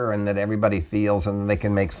anger, and that everybody feels, and they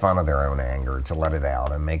can make fun of their own anger to let it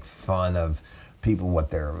out, and make fun of people what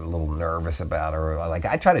they're a little nervous about, or like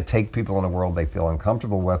I try to take people in a world they feel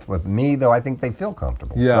uncomfortable with. With me, though, I think they feel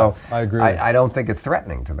comfortable. Yeah, so I agree. I don't think it's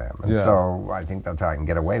threatening to them, and so I think that's how I can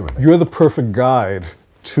get away with it. You're the perfect guide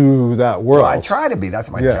to that world. Well, I try to be.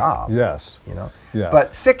 That's my job. Yes. Yeah.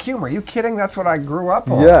 But sick humor, you kidding? That's what I grew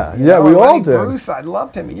up on. Yeah, we all did. Bruce, I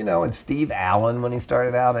loved him, and Steve Allen when he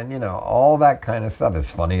started out, and all that kind of stuff.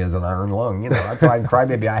 As funny as an iron lung, that's why in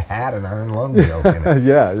Crybaby I had an iron lung joke in it.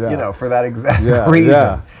 Yeah. For that exact reason.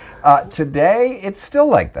 Yeah. Today, it's still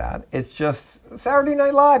like that. It's just Saturday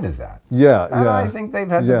Night Live is that. Yeah. I think they've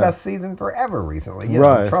had the best season forever recently.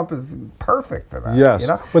 Trump is perfect for that. Yes.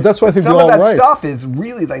 But that's why I think some of that stuff is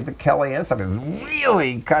really like the Kellyanne stuff is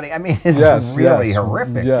really cutting. I mean, it's really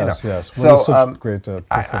horrific. Yes. So such great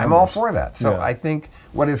I'm all for that. So I think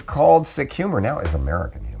what is called sick humor now is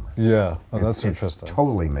American humor. Yeah. That's interesting. It's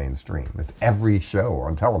totally mainstream. It's every show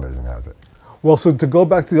on television has it. Well, so to go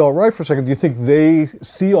back to the alt-right for a second, do you think they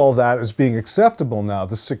see all that as being acceptable now,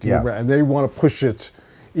 the sick humor, and they want to push it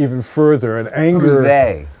even further? And anger. Who's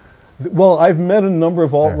they? Well, I've met a number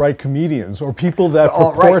of alt-right comedians or people that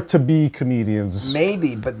purport to be comedians.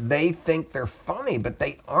 Maybe, but they think they're funny, but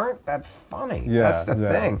they aren't that funny. That's the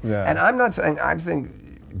thing. Yeah. And I'm not saying, I think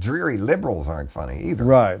dreary liberals aren't funny either.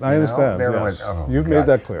 Right, I understand. They're yes. like, oh, You've God. made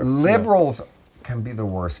that clear. Liberals can be the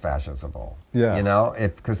worst fascists of all. Yes. You know,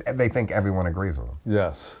 because they think everyone agrees with them.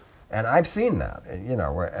 Yes. And I've seen that, you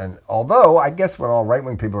know, and although I guess when all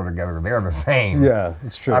right-wing people are together, they're the same. Yeah,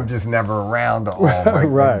 it's true. I'm just never around all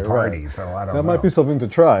right-wing parties, so I don't know. That might be something to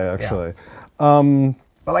try, actually.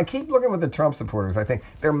 Well, I keep looking with the Trump supporters. I think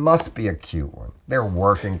there must be a cute one. They're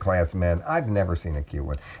working class men. I've never seen a cute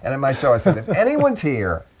one. And at my show, I said, if anyone's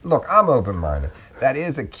here, look, I'm open-minded. That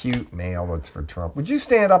is a cute male that's for Trump. Would you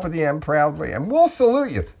stand up at the end proudly? And we'll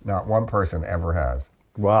salute you. Not one person ever has.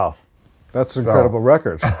 Wow. That's an incredible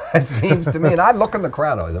record. It seems to me. And I look in the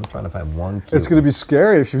crowd always. I'm trying to find one cute It's going to be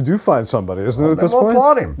scary if you do find somebody, isn't it, at this point? We'll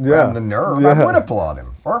applaud him. Yeah. From the nerve. Yeah. I would applaud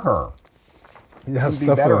him. Or her. Yes, It'd be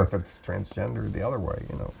definitely. better if it's transgender the other way,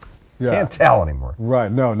 you know. Yeah. Can't tell anymore.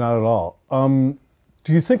 Right, no, not at all.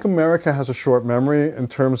 Do you think America has a short memory in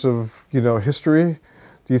terms of, you know, history?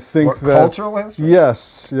 Do you think that... Cultural history?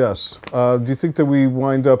 Yes, yes. Do you think that we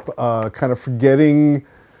wind up kind of forgetting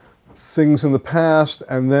things in the past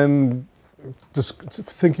and then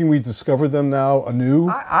thinking we discovered them now anew?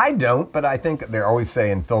 I don't, but I think they always say,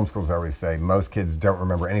 in film schools they always say, most kids don't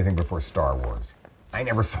remember anything before Star Wars. I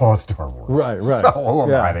never saw Star Wars. Right, right. So who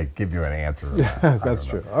am I to give you an answer to that? That's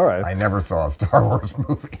true. All right. I never saw a Star Wars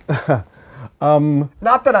movie.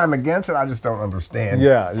 Not that I'm against it, I just don't understand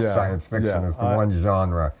science fiction as the one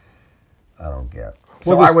genre I don't get.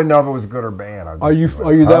 So I wouldn't know if it was good or bad. Are you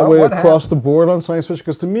that way across the board on science fiction?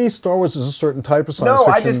 Because to me, Star Wars is a certain type of science fiction.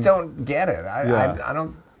 No, I just don't get it. I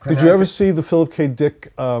don't. Did you ever see the Philip K.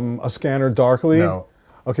 Dick A Scanner Darkly? No.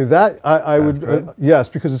 Okay, that I would yes,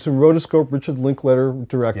 because it's in rotoscope. Richard Linklater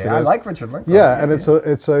directed it. I like Richard Linklater. Yeah, and it's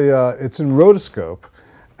in rotoscope,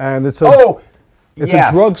 and it's a it's yes,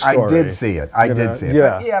 a drug story. I did see it. I did see it.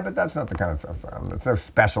 Yeah, but that's not the kind of stuff. It's no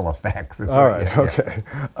special effects. It's all right. Okay.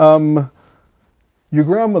 Your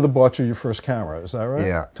grandmother bought you your first camera, is that right?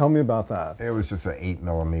 Yeah. Tell me about that. It was just an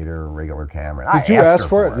 8mm regular camera. Did you ask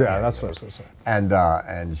for it? Yeah, that's what I was going to say.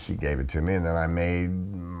 And she gave it to me, and then I made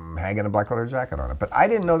hanging a black leather jacket on it. But I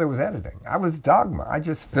didn't know there was editing. I was dogma. I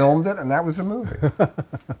just filmed it, and that was a movie.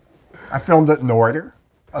 I filmed it in order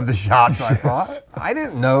of the shots I thought. I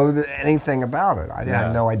didn't know anything about it. I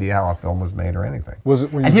had no idea how a film was made or anything. Was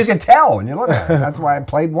it when you can tell when you look at it. That's why I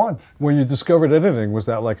played once. When you discovered editing, was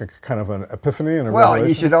that like a kind of an epiphany and a Well, revelation?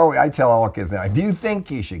 you should always, I tell all kids now, if you think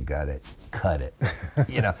you should cut it.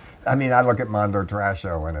 You know, I mean, I look at Mondo Trash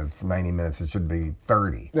Show and it's 90 minutes, it should be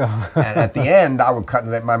 30. And at the end, I would cut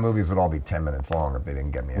it. My movies would all be 10 minutes long if they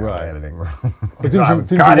didn't get me out of the editing room.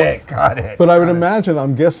 Cut it. But I would imagine,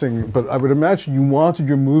 I'm guessing, but I would imagine you wanted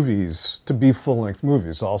your movies to be full-length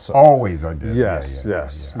movies also. Always I did. Yes,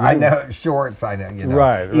 yes. I know, shorts, I know, you know.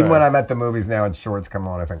 Right, Even when I'm at the movies now and shorts come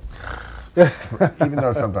on, I think, even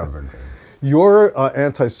though sometimes they're good. Your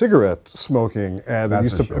anti-cigarette smoking ad that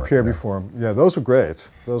used to appear before him, those were great.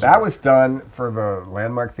 That was done for the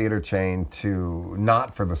Landmark Theater chain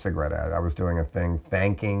not for the cigarette ad. I was doing a thing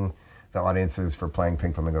thanking the audiences for playing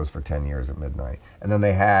Pink Flamingos for 10 years at midnight. And then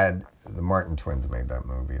they had, the Martin twins made that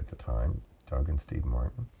movie at the time, Doug and Steve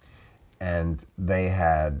Martin. And they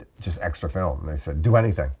had just extra film. They said, do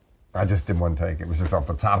anything. I just did one take. It was just off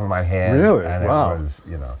the top of my head. Really? And wow. It was,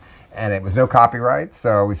 you know. And it was no copyright,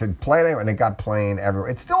 so we said, play it anyway, and it got playing everywhere.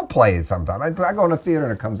 It still plays sometimes. I go in a theater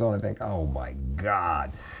and it comes on and I think, oh my God.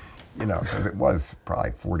 You know, because it was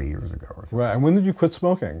probably 40 years ago or something. Right, and when did you quit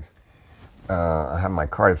smoking? I have my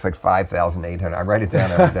card, it's like 5,800. I write it down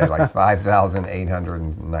every day, like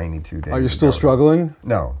 5,892 days. Are you still struggling?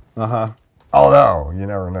 No. Uh-huh. Although, you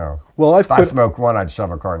never know. Well, if I smoked one, I'd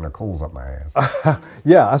shove a carton of Cools up my ass.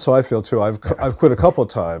 Yeah, that's how I feel too. I've quit a couple of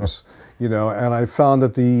times. You know, and I found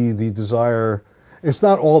that the desire, it's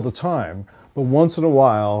not all the time, but once in a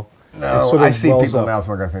while, no, it sort of I see people up. now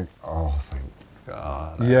smoking, I think, oh, thank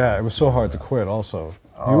God. Yeah, it was so hard to quit also.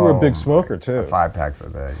 You were a big smoker too. 5 packs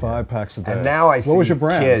a day. 5 packs a day. And now I see what was your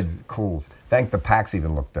brand? Kids, Cools. The packs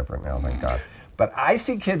even look different now, thank God. But I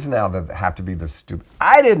see kids now that have to be the stupid.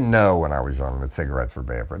 I didn't know when I was young that cigarettes were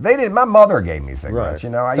bad for it. They didn't. My mother gave me cigarettes. Right. You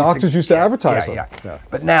know, doctors used to advertise them. Yeah.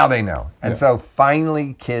 But now they know. And so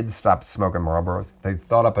finally, kids stopped smoking Marlboros. They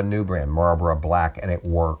thought up a new brand, Marlboro Black, and it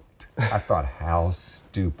worked. I thought, how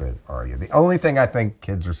stupid are you? The only thing I think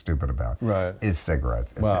kids are stupid about is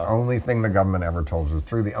cigarettes. It's the only thing the government ever told us was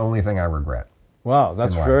true. The only thing I regret. Wow,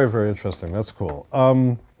 that's very, very interesting. That's cool.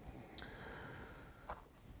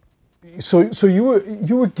 So you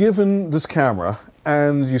were given this camera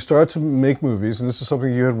and you started to make movies, and this is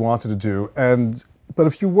something you had wanted to do. And But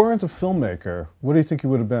if you weren't a filmmaker, what do you think you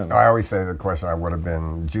would have been? I always say the question, I would have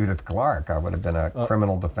been Judith Clark. I would have been a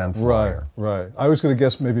criminal defense lawyer. Right. I was going to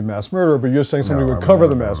guess maybe mass murderer, but you're saying somebody No, would I cover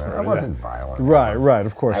the never mass done that. murder. I wasn't violent. Right,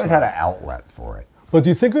 of course. I always had an outlet for it. But do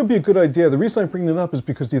you think it would be a good idea? The reason I bring that up is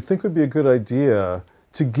because do you think it would be a good idea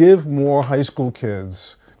to give more high school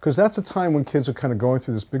kids, because that's a time when kids are kind of going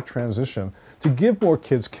through this big transition, to give more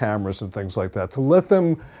kids cameras and things like that, to let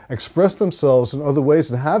them express themselves in other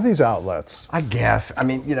ways and have these outlets? I guess. I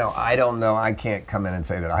mean, I don't know. I can't come in and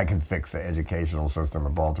say that I can fix the educational system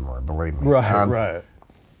of Baltimore, believe me. Right.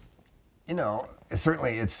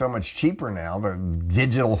 Certainly it's so much cheaper now, the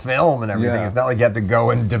digital film and everything. Yeah. It's not like you have to go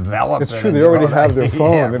and develop it. It's true, they already have their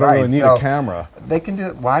phone. Yeah, they don't really need a camera. They can do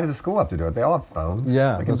it. Why does the school have to do it? They all have phones.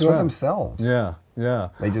 Yeah, They can that's do it right. themselves. Yeah.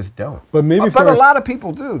 They just don't. But maybe but a lot of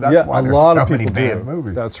people do. That's why there's so many bad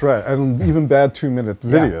movies. That's right. And even bad 2-minute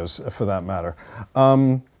videos, for that matter.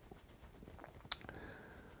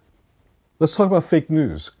 Let's talk about fake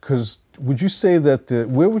news, because would you say that,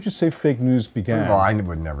 where would you say fake news began? Well, I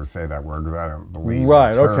would never say that word because I don't believe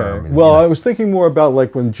Right, the term. okay. Well, I was thinking more about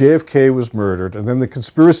like when JFK was murdered and then the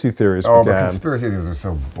conspiracy theories began. But conspiracy theories are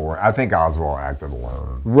so boring. I think Oswald acted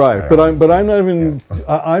alone. Right, but I'm not even,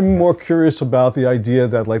 I'm more curious about the idea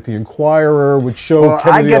that like the Inquirer would show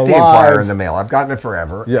Kennedy I get the alive. Inquirer in the mail. I've gotten it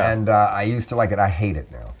forever. Yeah. And I used to like it. I hate it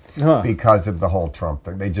now because of the whole Trump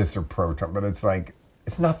thing. They just are pro-Trump, but it's like,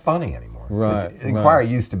 it's not funny anymore. Right. The Inquirer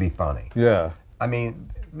used to be funny. Yeah. I mean,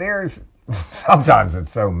 there's sometimes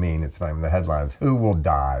it's so mean. It's funny. The headlines: "Who will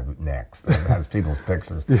die next?" It has people's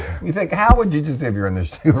pictures. You think, how would you just if you're in the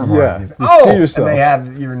supermarket? You say, see yourself. And they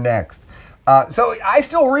have you're next. So I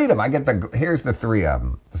still read them. I get here's the three of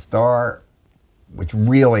them: the Star, which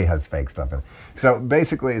really has fake stuff in it. So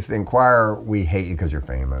basically, it's the Inquirer, we hate you because you're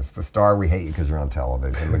famous. The Star, we hate you because you're on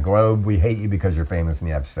television. The Globe, we hate you because you're famous and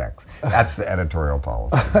you have sex. That's the editorial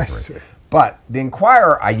policy. I see. But the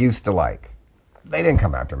Inquirer, I used to like. They didn't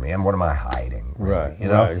come after me. And what am I hiding? Really, Right.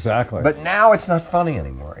 Right, exactly. But now it's not funny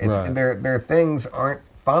anymore. It's, Right. their things aren't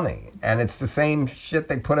funny, and it's the same shit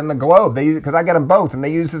they put in the Globe. They because I get them both, and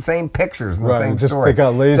they use the same pictures and the same story. They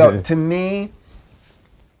got lazy. So to me,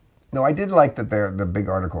 no, I did like that. The big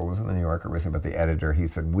article was in the New Yorker recently, but the editor, he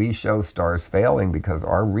said, "We show stars failing because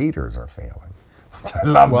our readers are failing." I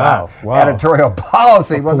love that editorial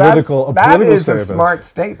policy. That is a smart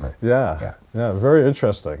statement. Yeah, very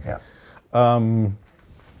interesting. Yeah.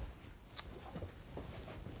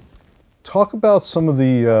 Talk about some of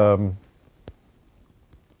the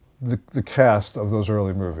cast of those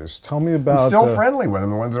early movies. Tell me about. I'm still friendly with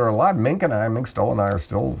them, the ones that are alive. Mink Stoll and I are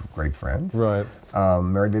still great friends. Right.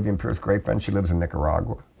 Mary Vivian Pierce, great friend. She lives in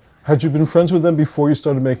Nicaragua. Had you been friends with them before you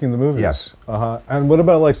started making the movies? Yes. And what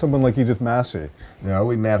about like someone like Edith Massey? No,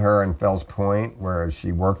 we met her in Fells Point, where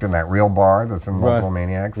she worked in that real bar that's in Multiple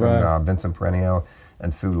Maniacs, and Vincent Perenio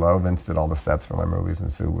and Sue Lowe. Vince did all the sets for my movies,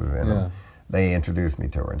 and Sue was in them. They introduced me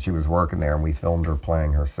to her, and she was working there, and we filmed her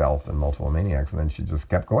playing herself in Multiple Maniacs, and then she just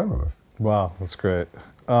kept going with us. Wow, that's great.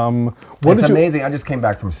 It's amazing. I just came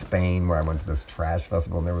back from Spain, where I went to this trash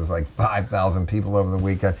festival, and there was like 5,000 people over the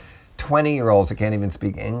weekend. 20-year-olds that can't even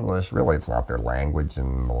speak English. Really, it's not their language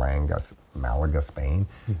in Malaga, Spain.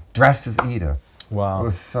 Dressed as Edith. Wow. It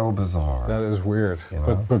was so bizarre. That is weird,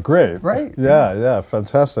 know? but great. Right. Yeah,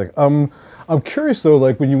 fantastic. I'm curious though,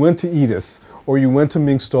 like when you went to Edith, or you went to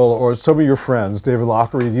Mink Stoll, or some of your friends, David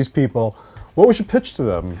Lockery, these people, what was your pitch to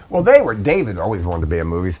them? Well, David always wanted to be a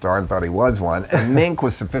movie star and thought he was one, and Mink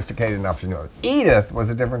was sophisticated enough to know it. Edith was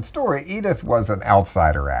a different story. Edith was an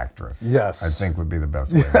outsider actress. Yes. I think would be the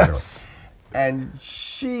best way to do it. And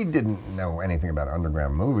she didn't know anything about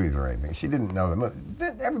underground movies or anything. She didn't know them.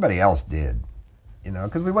 Everybody else did,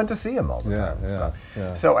 because we went to see them all the time and stuff.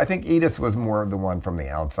 Yeah. So I think Edith was more the one from the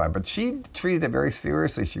outside, but she treated it very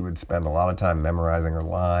seriously. She would spend a lot of time memorizing her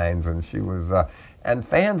lines, and she was, and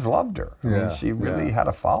fans loved her. I mean, she really had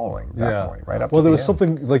a following, definitely, right up to Well, there the was end.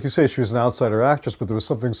 something, like you say, she was an outsider actress, but there was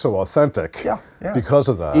something so authentic because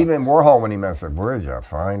of that. Even Warhol, when he met, said, "Where'd you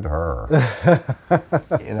find her?"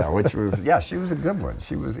 Which was, she was a good one.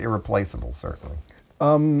 She was irreplaceable, certainly.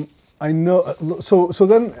 I know. So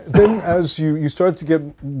then as you started to get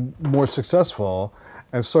more successful,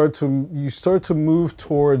 and you started to move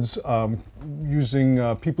towards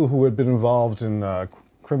using people who had been involved in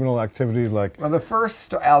criminal activity, like. Well, the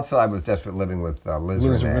first outside was Desperate Living with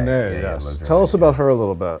Liz Renee. Yes. Tell us about her a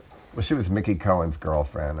little bit. Well, she was Mickey Cohen's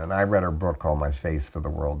girlfriend, and I read her book called My Face for the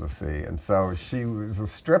World to See. And so she was a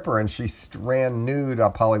stripper, and she ran nude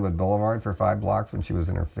up Hollywood Boulevard for 5 blocks when she was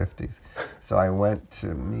in her 50s. So I went to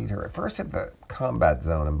meet her at first at the Combat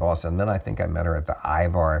Zone in Boston. Then I think I met her at the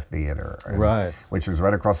Ivar Theater, which was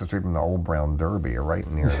right across the street from the Old Brown Derby, or right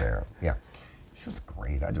near there. Yeah. She was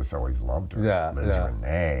great. I just always loved her. Yeah, Liz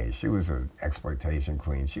Renee. She was an exploitation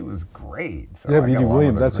queen. She was great. So yeah, Edie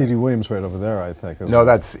Williams. That's Edie Williams right over there, I think. No,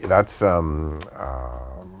 that's what's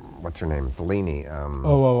her name? Fellini.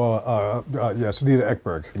 Yes, Anita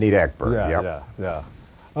Ekberg. Anita Ekberg. Yeah.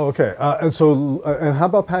 Oh, okay. And how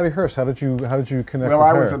about Patty Hearst? How did you connect with her? Well,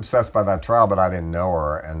 I was obsessed by that trial, but I didn't know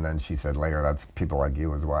her. And then she said later, "That's people like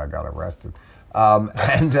you is why I got arrested."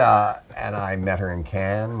 And I met her in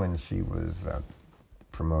Cannes when she was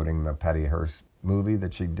promoting the Patty Hearst movie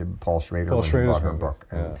that she did, Paul Schrader, when he bought her book.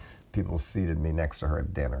 And people seated me next to her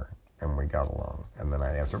at dinner, and we got along. And then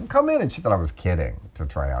I asked her, come in, and she thought I was kidding to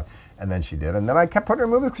try out. And then she did. And then I kept putting her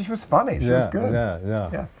in movies because she was funny. She was good.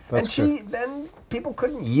 Yeah. Then people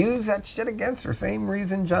couldn't use that shit against her. Same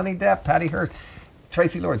reason Johnny Depp, Patty Hearst,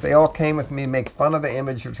 Tracy Lords, they all came with me to make fun of the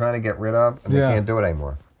image you're trying to get rid of, and they can't do it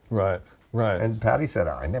anymore. Right. And Patty said,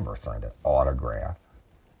 I never signed an autograph.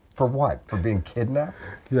 For what? For being kidnapped?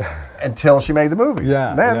 Yeah. Until she made the movie.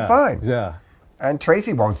 Then fine. Yeah. And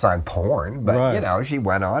Tracy won't sign porn, but she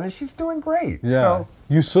went on and she's doing great. Yeah. So,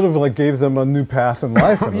 you sort of like gave them a new path in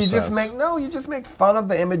life. In you just make fun of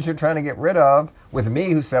the image you're trying to get rid of. With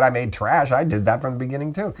me, who said I made trash, I did that from the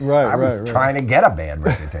beginning too. I was trying to get a bad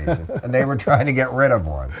reputation, and they were trying to get rid of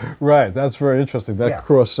one. Right. That's very interesting. That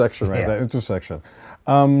cross section, that intersection.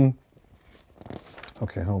 Okay,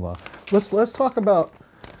 hold on. Let's talk about.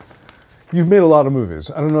 You've made a lot of movies.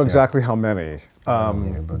 I don't know exactly how many,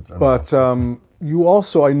 but you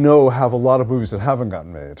also, I know, have a lot of movies that haven't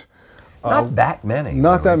gotten made. Not that many.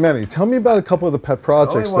 Not that many. Tell me about a couple of the pet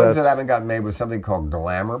projects. The only ones that haven't gotten made was something called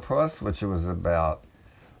Glamour Puss, which was about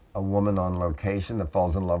a woman on location that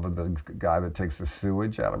falls in love with the guy that takes the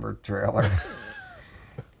sewage out of her trailer.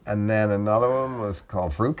 And then another one was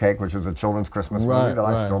called Fruitcake, which was a children's Christmas movie that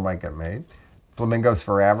I still might get made. Flamingos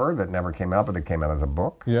Forever, that never came out, but it came out as a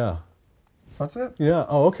book. Yeah. That's it. Yeah.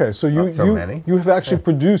 Oh, okay. So you many. You have actually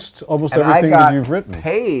produced almost everything that you've written. I got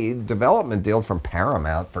paid development deals from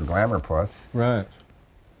Paramount for Glamour Puss. Right.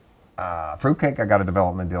 Fruitcake, I got a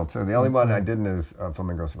development deal too. The only one I didn't is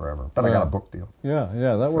Flamingos Forever, but I got a book deal. Yeah,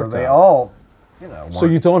 that worked out. So they all, So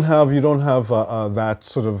you don't have that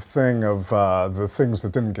sort of thing of the things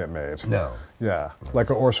that didn't get made. No. Yeah,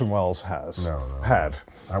 like Orson Welles had.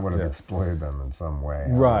 I would have exploited them in some way.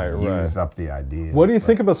 Right. Used up the idea. What do you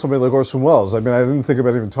think about somebody like Orson Welles? I mean, I didn't think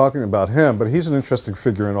about even talking about him, but he's an interesting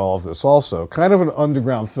figure in all of this also. Kind of an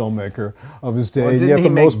underground filmmaker of his day. Well, didn't he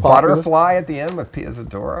make Butterfly at the end with Pia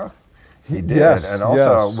Zadora? He did. Yes, and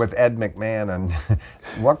also with Ed McMahon. And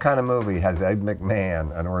what kind of movie has Ed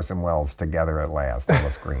McMahon and Orson Welles together at last on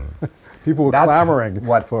the screen? People were clamoring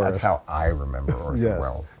for it. That's how I remember Orson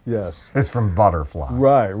Welles. Yes. It's from Butterfly.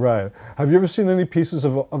 Right. Have you ever seen any pieces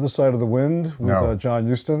of Other Side of the Wind with John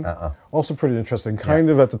Huston? Also pretty interesting.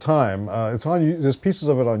 Kind of at the time. It's on. There's pieces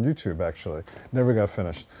of it on YouTube actually. Never got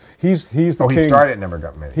finished. He's the king. He started, never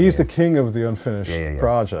got made. He's the king of the unfinished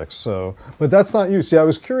projects. So, but that's not you. See, I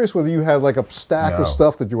was curious whether you had like a stack of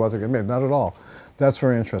stuff that you wanted to get made. Not at all. That's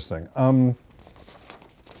very interesting. All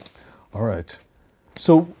right.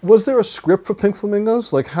 So, was there a script for Pink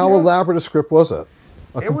Flamingos? Like, how elaborate a script was it?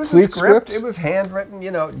 It was a script. It was handwritten.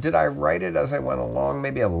 Did I write it as I went along?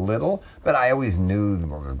 Maybe a little, but I always knew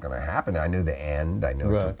what was going to happen. I knew the end. I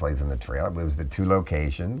knew it took place in the trailer. It was the 2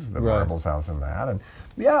 locations, the Marbles house and that. And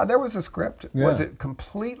there was a script. Yeah. Was it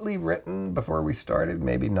completely written before we started?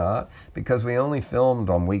 Maybe not, because we only filmed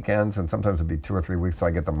on weekends, and sometimes it'd be 2 or 3 weeks till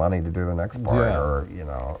I get the money to do the next part, or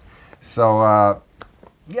So,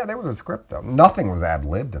 there was a script though. Nothing was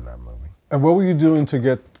ad-libbed in that movie. And what were you doing to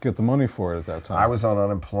get the money for it at that time? I was on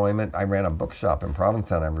unemployment. I ran a bookshop in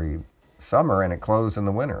Provincetown every summer, and it closed in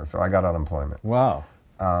the winter, so I got unemployment. Wow.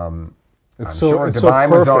 It's so Divine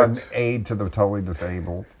was on aid to the totally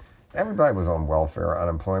disabled. Everybody was on welfare,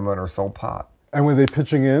 unemployment, or sold pot. And were they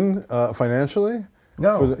pitching in financially?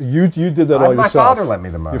 No. You did that all yourself? My father lent me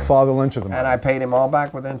the money. Your father lent you the money. And I paid him all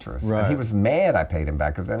back with interest. Right. And he was mad I paid him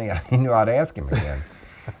back, because then he knew I'd ask him again.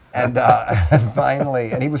 And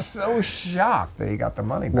finally, and he was so shocked that he got the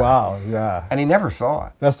money back. Wow, yeah. And he never saw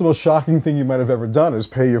it. That's the most shocking thing you might have ever done, is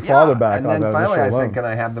pay your father back on that initial loan. And then finally I said, can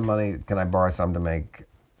I have the money, can I borrow some to make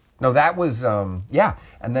No, that was, yeah.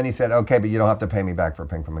 And then he said, okay, but you don't have to pay me back for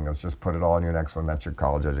Pink Flamingos. Just put it all in your next one. That's your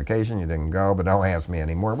college education. You didn't go, but don't ask me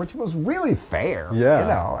anymore, which was really fair. Yeah. You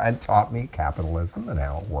know, and taught me capitalism and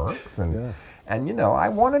how it works. And you know, I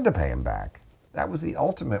wanted to pay him back. That was the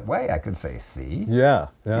ultimate way I could say, see? Yeah,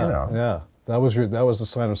 yeah, You know. yeah. That was the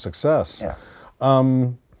sign of success. Yeah.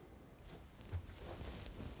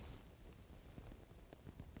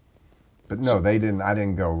 But no, they didn't. I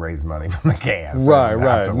didn't go raise money from the cast. Right, I didn't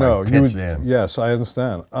have right. to, like, No, pitch in. yes, I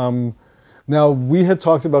understand. Now we had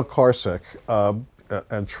talked about Carsick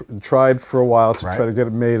and tried for a while to try to get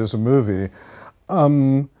it made as a movie.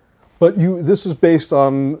 But this is based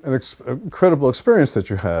on an incredible experience that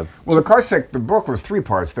you had. Well, the Carsick, the book was 3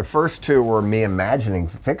 parts. The first 2 were me imagining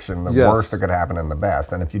fiction, the worst that could happen and the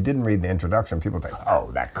best. And if you didn't read the introduction, people think, oh,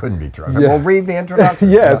 that couldn't be true. I said, well, read the introduction.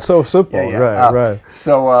 Yeah, it's so simple. Right, right.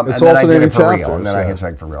 So, it's and then I did it for chapters, real. And then I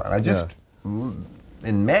hitchhiked for real. And I just,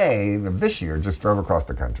 in May of this year, just drove across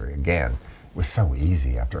the country again. It was so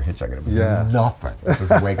easy after hitchhiking. It was nothing. It was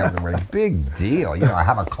wake up in the morning. Big deal. You know, I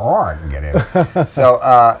have a car I can get in.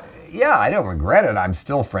 So, yeah, I don't regret it. I'm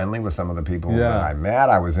still friendly with some of the people that I met.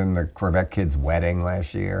 I was in the Corvette kid's wedding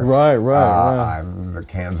last year. Right, right. The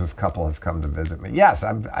Kansas couple has come to visit me. Yes,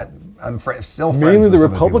 I'm still friends Mainly with the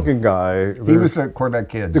some Republican guy. He was the Corvette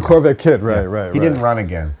kid. The Corvette kid, right, right. He didn't run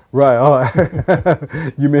again. Right. Oh,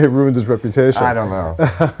 you may have ruined his reputation. I don't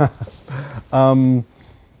know.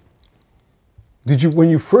 Did you, when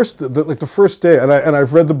you first, like the first day, and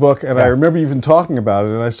I've read the book, and I remember even talking about it,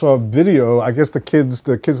 and I saw a video. I guess the kids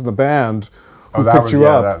in the band who picked you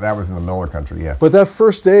up. That was in the Miller country, yeah. But that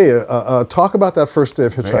first day, talk about that first day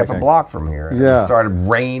of hitchhiking. Half a block from here, and it started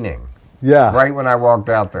raining. Yeah. Right when I walked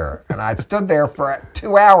out there, and I stood there for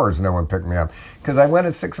 2 hours. No one picked me up because I went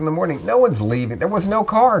at 6 in the morning. No one's leaving. There was no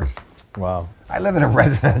cars. Wow. I live in a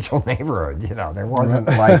residential neighborhood, you know, there wasn't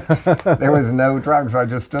there was no trucks. So I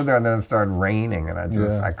just stood there, and then it started raining, and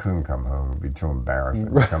I couldn't come home. It would be too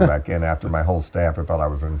embarrassing to come back in after my whole staff had thought I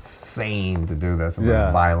was insane to do this and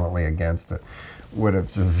was violently against it. Would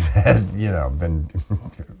have just said, you know, been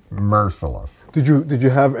merciless. Did you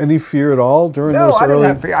have any fear at all during those I early?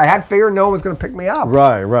 didn't have fear. I had fear no one was going to pick me up.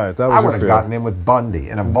 Right, right. That was I would have fear. gotten in with Bundy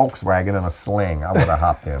in a Volkswagen and a sling. I would have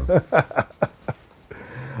hopped in.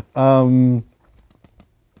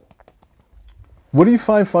 What do you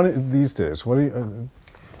find funny these days? What do you?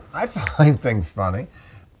 I find things funny.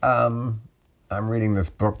 I'm reading this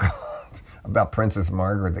book about Princess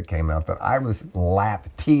Margaret that came out that I was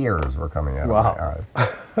tears were coming out of my eyes.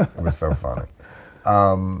 It was so funny.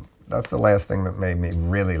 That's the last thing that made me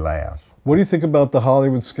really laugh. What do you think about the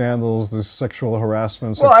Hollywood scandals, the sexual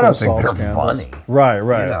harassment, Well, sexual I don't think assault they're scandals? funny. Right,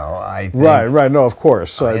 right. You know, I think right. No, of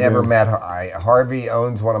course. I never met Harvey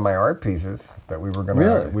owns one of my art pieces that we were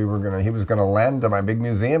gonna he was gonna lend to my big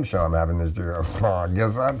museum show I'm having this year. I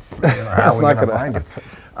guess that's how we're gonna find it.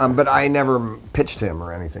 But I never pitched him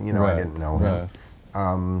or anything. You know, I didn't know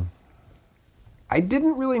him. I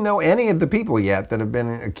didn't really know any of the people yet that have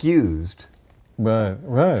been accused. Right,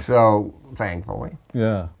 right. So, thankfully.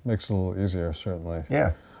 Yeah, makes it a little easier, certainly.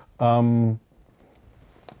 Yeah.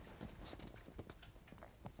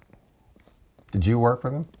 Did you work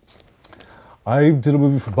with him? I did a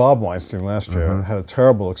movie for Bob Weinstein last year and had a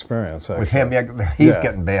terrible experience. Actually. With him, he's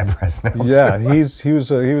getting bad press now. Yeah, he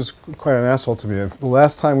was quite an asshole to me. The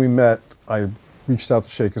last time we met, I reached out to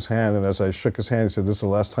shake his hand, and as I shook his hand, he said, "This is the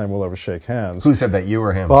last time we'll ever shake hands." Who said that, you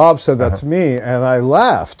or him? Bob said that to me, and I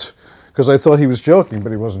laughed because I thought he was joking,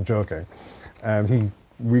 but he wasn't joking, and he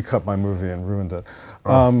recut my movie and ruined it.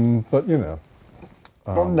 But you know.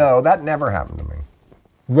 Well, no, that never happened to me.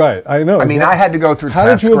 Right, I know. I mean, I had to go through How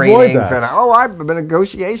test did you avoid screenings that? and I've been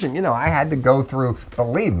negotiation. You know, I had to go through.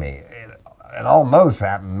 Believe me, it almost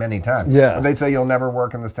happened many times. Yeah. But they'd say you'll never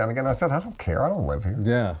work in this town again. I said, I don't care. I don't live here.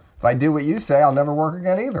 Yeah. If I do what you say, I'll never work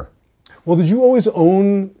again either. Well, did you always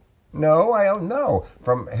own? No, I don't know.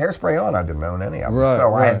 From Hairspray on, I didn't own any of them. Right,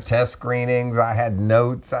 so I right. had test screenings. I had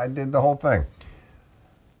notes. I did the whole thing.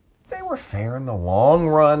 They were fair in the long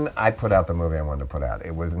run. I put out the movie I wanted to put out.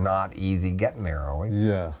 It was not easy getting there always.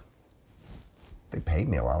 Yeah. They paid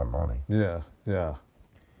me a lot of money. Yeah, yeah.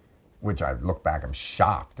 Which I look back, I'm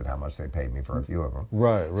shocked at how much they paid me for a few of them.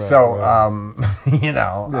 Right, right. So, right. you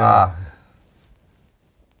know,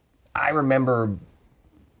 I remember,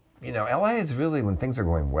 you know, LA is really, when things are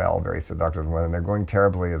going well, very seductive. When they're going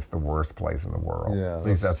terribly, it's the worst place in the world. Yeah, At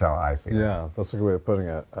least that's how I feel. Yeah, that's a good way of putting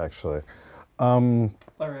it, actually.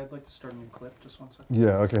 Larry, I'd like to start a new clip. Just 1 second.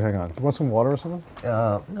 Yeah, okay, hang on. Do you want some water or something?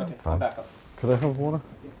 No, Okay, fine. I'll back up. Could I have water?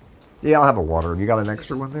 Yeah, I'll have a water. You got an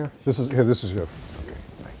extra one there? This is your.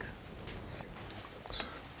 Thanks.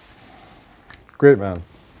 Great, man.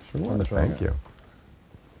 Sure. Thank you.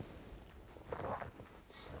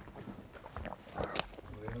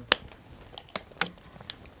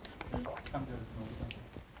 I'm good.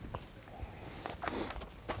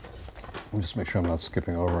 Let me just make sure I'm not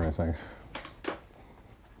skipping over anything.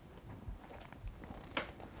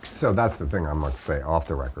 So that's the thing I must say off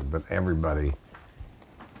the record, but everybody,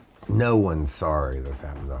 no one's sorry this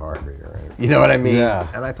happened to Harvey, right? You know what I mean? Yeah.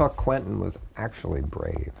 And I thought Quentin was actually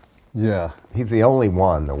brave. Yeah. He's the only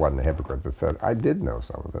one that wasn't a hypocrite that said, I did know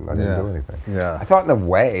something, I didn't do anything. Yeah. I thought in a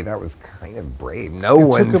way that was kind of brave. No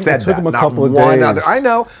one said it took that. him a Not couple of one days. other. I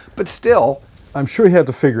know, but still. I'm sure he had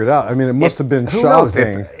to figure it out. I mean, it must have been Who knows?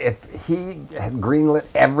 shocking. If he had greenlit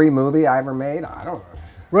every movie I ever made, I don't know.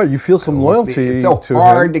 Right, you feel some loyalty It's so to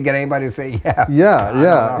hard him. to get anybody to say yes.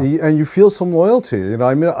 Yeah, and you feel some loyalty. You know,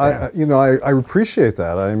 I mean, Yeah. I appreciate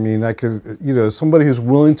that. I mean, I could, somebody who's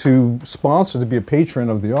willing to sponsor, to be a patron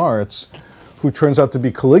of the arts, who turns out to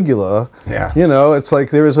be Caligula. Yeah. It's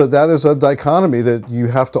like that is a dichotomy that you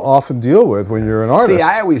have to often deal with when you're an artist. See,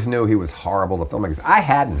 I always knew he was horrible to filmmakers. I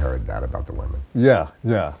hadn't heard that about the women. Yeah.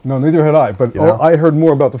 No, neither had I. But know? I heard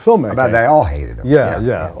more about the filmmaking. But they all hated him.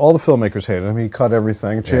 Yeah. All the filmmakers hated him. He cut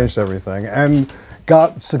everything, changed everything, and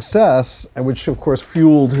got success, and which of course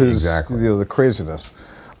fueled his the craziness.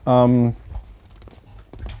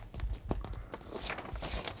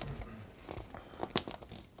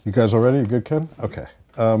 You guys all ready? You good, Ken? Okay.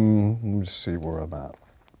 Let me just see where I'm at.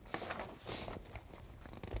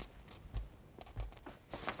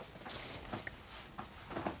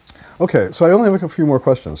 Okay, so I only have a few more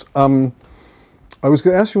questions. I was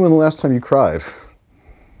going to ask you when the last time you cried.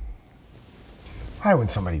 Probably when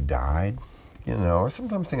somebody died, or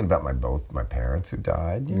sometimes thinking about both my parents who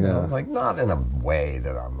died, like not in a way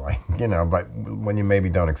that I'm like, but when you maybe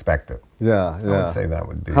don't expect it. Yeah. I would say that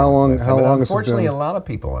would be. How long has it been? Unfortunately, a lot of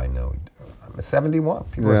people I know, I'm 71,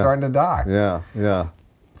 people are starting to die. Yeah.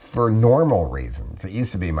 For normal reasons. It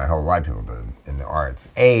used to be my whole life people did in the arts.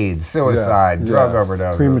 AIDS, suicide, drug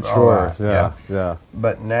overdose. Premature, yeah.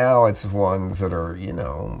 But now it's ones that are,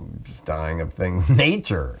 just dying of things,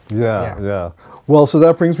 nature. Yeah. Well, so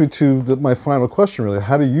that brings me to my final question, really.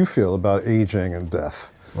 How do you feel about aging and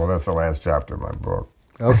death? Well, that's the last chapter of my book.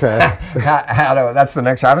 Okay. That's the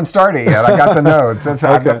next. I haven't started yet. I got the notes.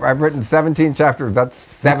 I've written 17 chapters. That's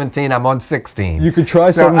 17. I'm on 16. You could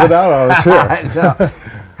try some of it out on us here.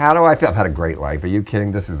 How do I feel? I've had a great life. Are you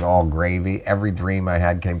kidding? This is all gravy. Every dream I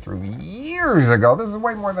had came through years ago. This is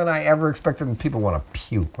way more than I ever expected. And people want to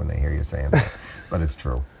puke when they hear you saying that. But it's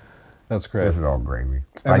true. That's great. This is all gravy.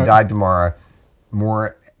 If I died tomorrow,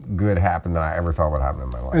 more good happened than I ever thought would happen in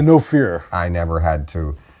my life. And no fear. I never had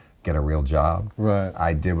to get a real job. Right.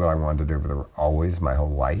 I did what I wanted to do always my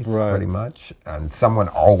whole life, Right. pretty much. And someone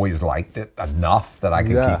always liked it enough that I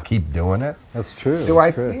could keep doing it. That's true. Do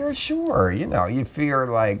I fear? Sure. You fear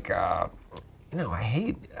like, I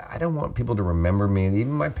don't want people to remember me. And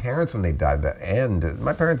even my parents, when they died,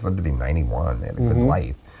 my parents lived to be 91. They had a good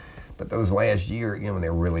life. But those last year, when they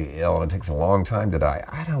were really ill, and it takes a long time to die,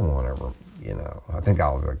 I don't want to, I think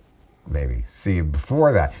I'll maybe see you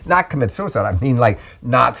before that. Not commit suicide. I mean, like,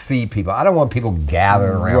 not see people. I don't want people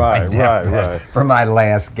gathering around my deathbed for my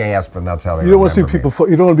last gasp, and that's how they. You don't want to see people.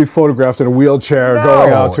 You don't want to be photographed in a wheelchair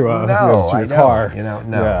going out to your car. No.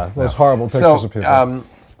 Yeah, those horrible pictures of people.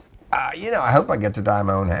 I hope I get to die in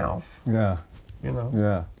my own house. Yeah.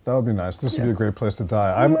 Yeah, that would be nice. This would be a great place to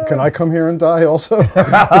die. Can I come here and die also?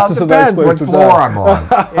 This is a nice place to floor die. I'm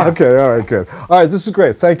on. Okay, all right, good. All right, this is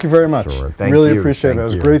great. Thank you very much. Sure, thank really you. appreciate it. Thank It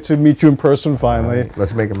was you. great to meet you in person finally. Right,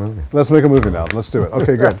 let's make a movie. Let's make a movie now. Let's do it.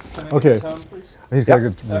 Okay, good. Can I get Okay. a tone, please? He's got a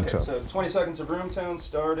good room Okay, tone. so 20 seconds of room tone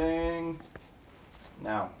starting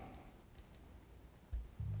now.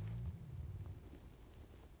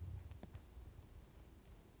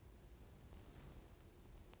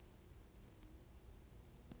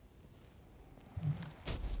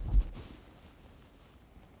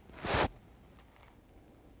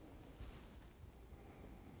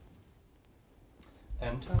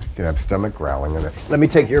 End tone. You can have stomach growling in it. Let me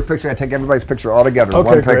take your picture. I take everybody's picture all together in Okay,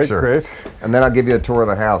 one great, picture. great. And then I'll give you a tour of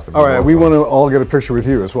the house. All right, we want to all get a picture with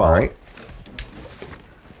you as well. All right.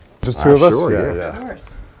 Just two of us? Sure, Of yeah.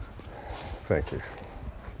 course. Thank you.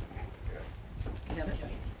 The other way.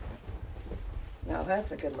 Now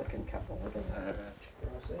that's a good looking couple. Look at that.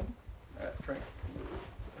 Crossing. Frank.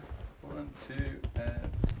 1, 2, and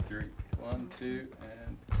 3. 1, 2,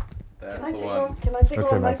 and that's the one. Can I take Okay,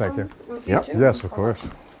 one ma'am, my thank phone you. with you Yep. too? Yes, of course.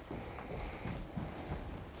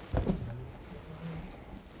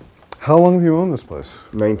 How long have you owned this place?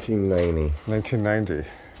 1990. 1990.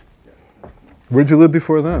 Where'd you live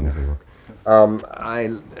before then?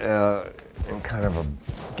 in kind of a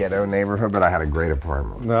ghetto neighborhood, but I had a great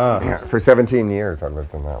apartment. Nah. Yeah, for 17 years I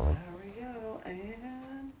lived in that one. There we go.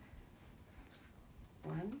 And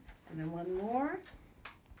one, and then one more.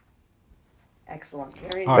 Excellent.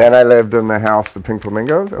 Very nice. Then I lived in the house, the Pink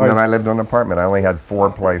Flamingos, and then I lived in an apartment. I only had 4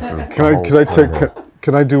 places.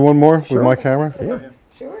 Can I do one more Sure. with my camera? Yeah.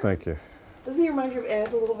 Sure. Thank you. Doesn't he remind you of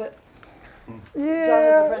Ed a little bit? Yeah. John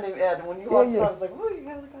has a friend named Ed. And when you walked in, yeah. I was like, oh, you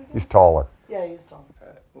gotta look like him. He's taller. Yeah, he's tall. All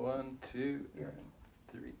right, 1, 2, and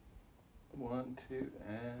 3. 1, 2,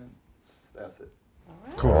 and that's it. All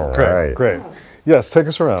right. Cool. All Great. right. Great. Yes, take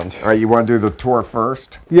us around. All right, you want to do the tour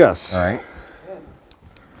first? Yes. All right.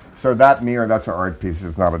 So that mirror, that's an art piece.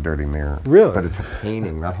 It's not a dirty mirror. Really? But it's a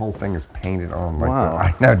painting. That whole thing is painted on. Like Wow.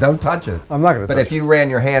 I know, don't touch it. I'm not going to But touch if you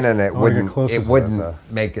ran your hand in it, wanna get wouldn't closer to it that, wouldn't though.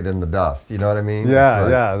 make it in the dust. You know what I mean? Yeah, It's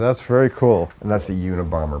like- yeah, that's very cool. And that's the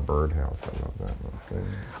Unabomber birdhouse. I love that little thing.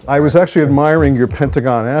 I was actually admiring your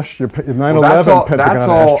Pentagon your 9/11 Well, Pentagon that's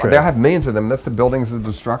all. ashtray. They have millions of them. That's the buildings of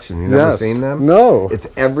destruction. You never Yes. seen them? No. It's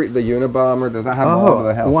the Unabomber. Does that have all Oh, over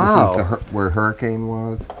the house? wow. This is where Hurricane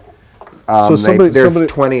was. So There's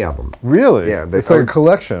 20 of them. Really? Yeah, It's like a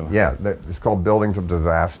collection. Yeah, it's called Buildings of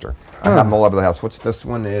Disaster. I have them all over the house. Which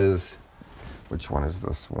one is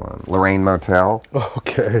this one? Lorraine Motel.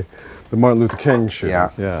 Okay. The Martin Luther King shoot. Yeah.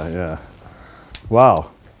 Yeah, yeah.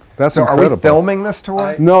 Wow. That's So incredible. are we filming this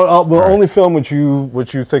tour? No, we'll only film what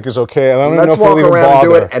you think is okay. And I don't even know Let's if we'll walk even around and do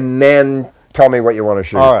bother. it, and then tell me what you want to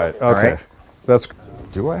shoot. All right. Okay. All right? That's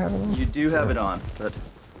Do I have it on? You do have it on, but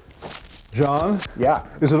John. Yeah.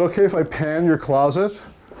 Is it okay if I pan your closet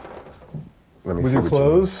Let me with see your what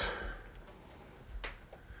clothes?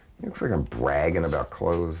 You looks like I'm bragging about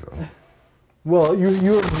clothes. Though. Well,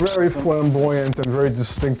 you're a very flamboyant and very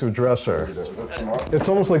distinctive dresser. It's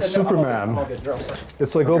almost like Superman.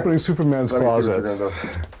 It's like opening Superman's Let me see what you're closet.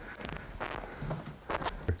 gonna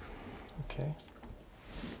do. Okay.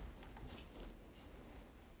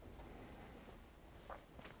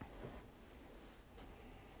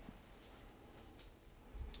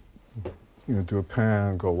 You know, do a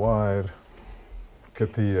pan, go wide,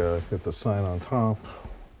 get the sign on top.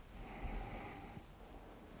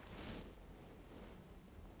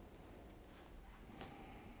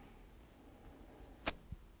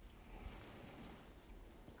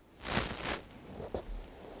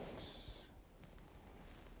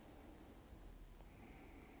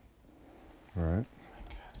 All right.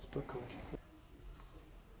 This book collection.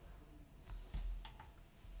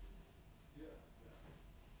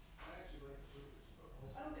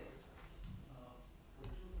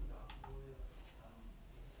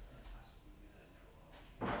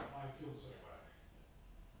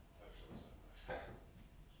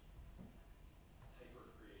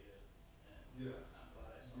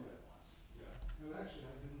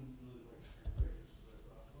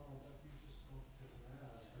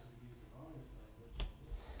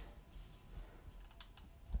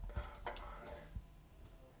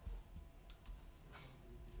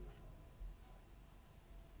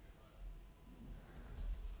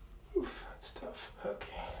 Oof, that's tough. Okay.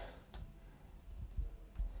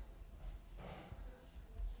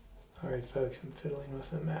 Alright folks, I'm fiddling with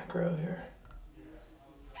the macro here.